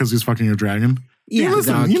 because he's fucking a dragon. Yeah, Hey,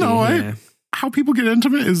 listen, donkey, you know what? yeah. How people get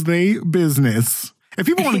intimate is they business. If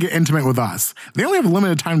people want to get intimate with us, they only have a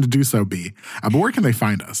limited time to do so, B. But where can they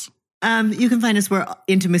find us? You can find us where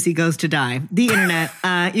intimacy goes to die, the internet.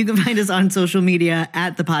 You can find us on social media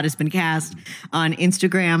at The Pod Has Been Cast, on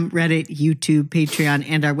Instagram, Reddit, YouTube, Patreon,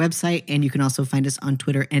 and our website. And you can also find us on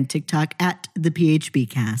Twitter and TikTok at The PHB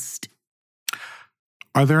Cast.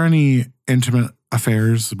 Are there any intimate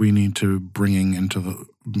affairs we need to be bringing into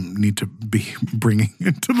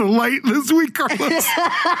the light this week, Carlos?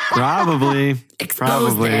 Probably.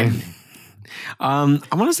 Expose them. I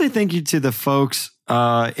want to say thank you to the folks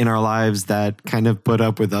in our lives that kind of put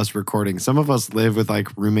up with us recording. Some of us live with like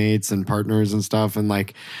roommates and partners and stuff. And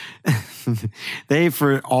like they,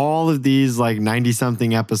 for all of these like 90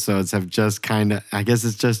 something episodes have just kind of, I guess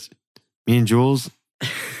it's just me and Jules.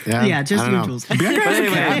 Yeah, just you and Jules. Bianca has a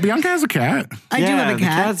cat. Bianca has a cat. I do have a cat. The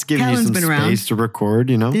cat's giving you some space to record,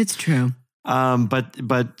 you know? It's true.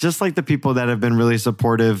 But just like the people that have been really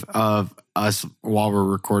supportive of us while we're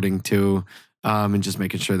recording too, and just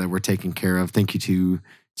making sure that we're taken care of. Thank you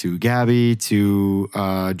to Gabby,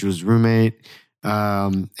 to Jules' roommate.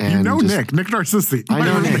 And Nick Narcissi. I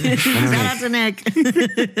know Nick. Shout out to Nick.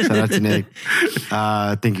 Shout out to Nick.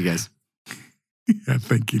 Thank you guys. Yeah,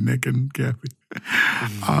 thank you, Nick and Gabby.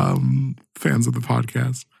 Fans of the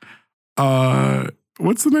podcast.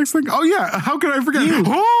 What's the next thing? Oh yeah, how could I forget?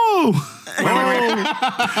 Patreon.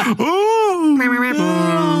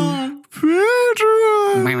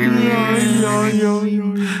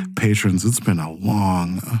 Patrons, it's been a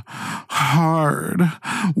long, hard,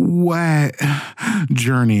 wet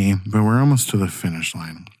journey, but we're almost to the finish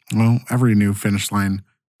line. Well, every new finish line,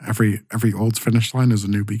 every old finish line is a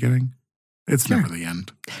new beginning. It's never the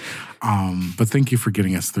end. But thank you for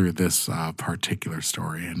getting us through this particular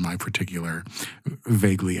story and my particular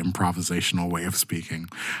vaguely improvisational way of speaking.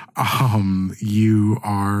 You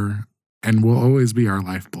are and will always be our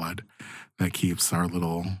lifeblood that keeps our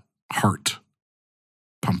little heart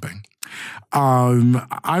pumping. I'm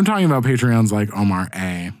talking about Patreons like Omar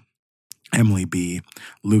A., Emily B.,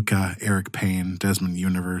 Luca, Eric Payne, Desmond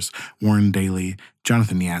Universe, Warren Daly,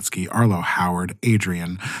 Jonathan Yatsky, Arlo Howard,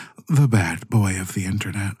 Adrian, the bad boy of the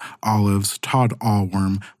internet, Olives, Todd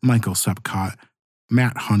Allworm, Michael Sepcott,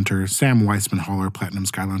 Matt Hunter, Sam Weissman-Haller, Platinum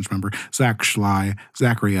Sky Lounge member, Zach Schley,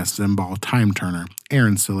 Zachary S. Zimbal, Time Turner,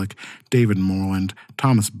 Aaron Sillick, David Moreland,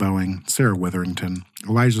 Thomas Boeing, Sarah Witherington,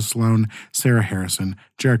 Elijah Sloan, Sarah Harrison,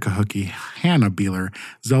 Jared Kahookie, Hannah Beeler,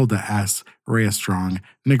 Zelda S., Rhea Strong,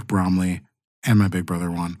 Nick Bromley, and my big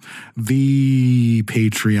brother Juan. The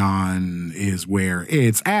Patreon is where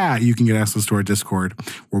it's at. You can get access to our Discord,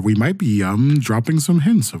 where we might be dropping some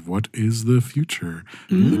hints of what is the future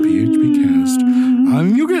of the PHP cast.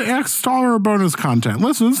 You'll get extra bonus content.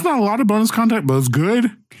 Listen, it's not a lot of bonus content, but it's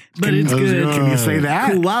good. It's good. Can you say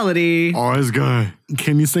that? Quality. Always good.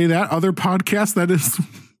 Can you say that? Other podcasts that is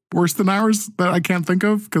worse than ours that I can't think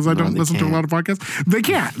of because I don't listen to a lot of podcasts? They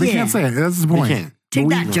can't. They can't say it. That's the point. They can't. Take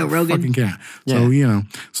that, Joe Rogan. Fucking can't. So,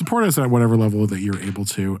 support us at whatever level that you're able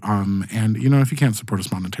to. And, if you can't support us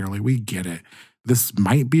monetarily, we get it. This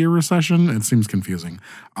might be a recession. It seems confusing.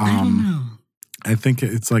 I don't know. I think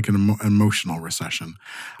it's like an emotional recession.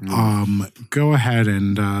 Go ahead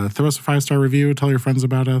and throw us a 5-star review. Tell your friends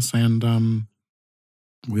about us. And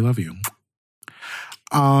we love you.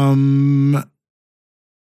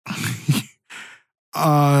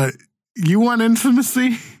 You want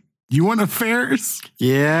intimacy? You want affairs?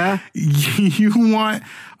 Yeah. You want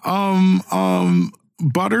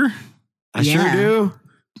butter? I sure do.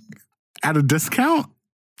 At a discount?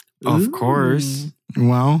 Of course.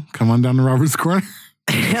 Well, come on down to Robert's Corner.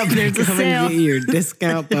 There's a Come sale. and get your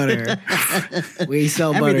discount butter. We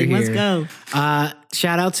sell butter Everything, here. let's go.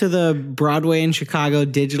 Shout out to the Broadway in Chicago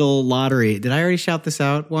Digital Lottery. Did I already shout this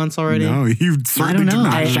out once already? No, you certainly did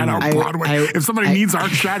not shout out I- Broadway. If somebody needs our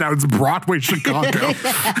shout out, it's Broadway Chicago.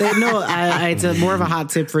 It's more of a hot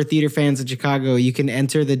tip for theater fans in Chicago. You can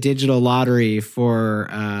enter the digital lottery for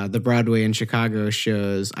the Broadway in Chicago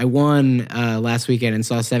shows. I won last weekend and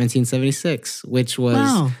saw 1776, which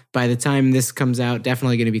was, by the time this comes out,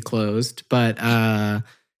 definitely going to be closed. But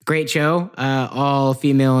great show. All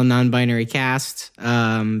female and non-binary cast.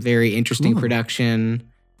 Very interesting production.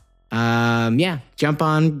 Jump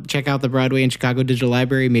on, check out the Broadway in Chicago Digital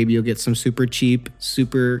Library. Maybe you'll get some super cheap,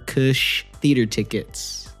 super cush theater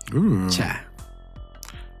tickets. Ooh. Cha.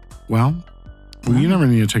 Well, you never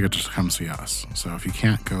need a ticket to come see us. So if you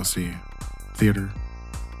can't go see theater,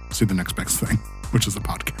 see the next best thing, which is a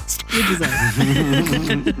podcast. Which is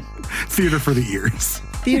Theater for the ears.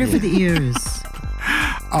 theater for the ears.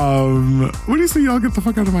 What do you say y'all get the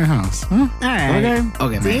fuck out of my house? Huh? All right.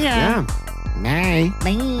 Okay, See ya. Bye.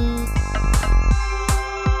 Bye.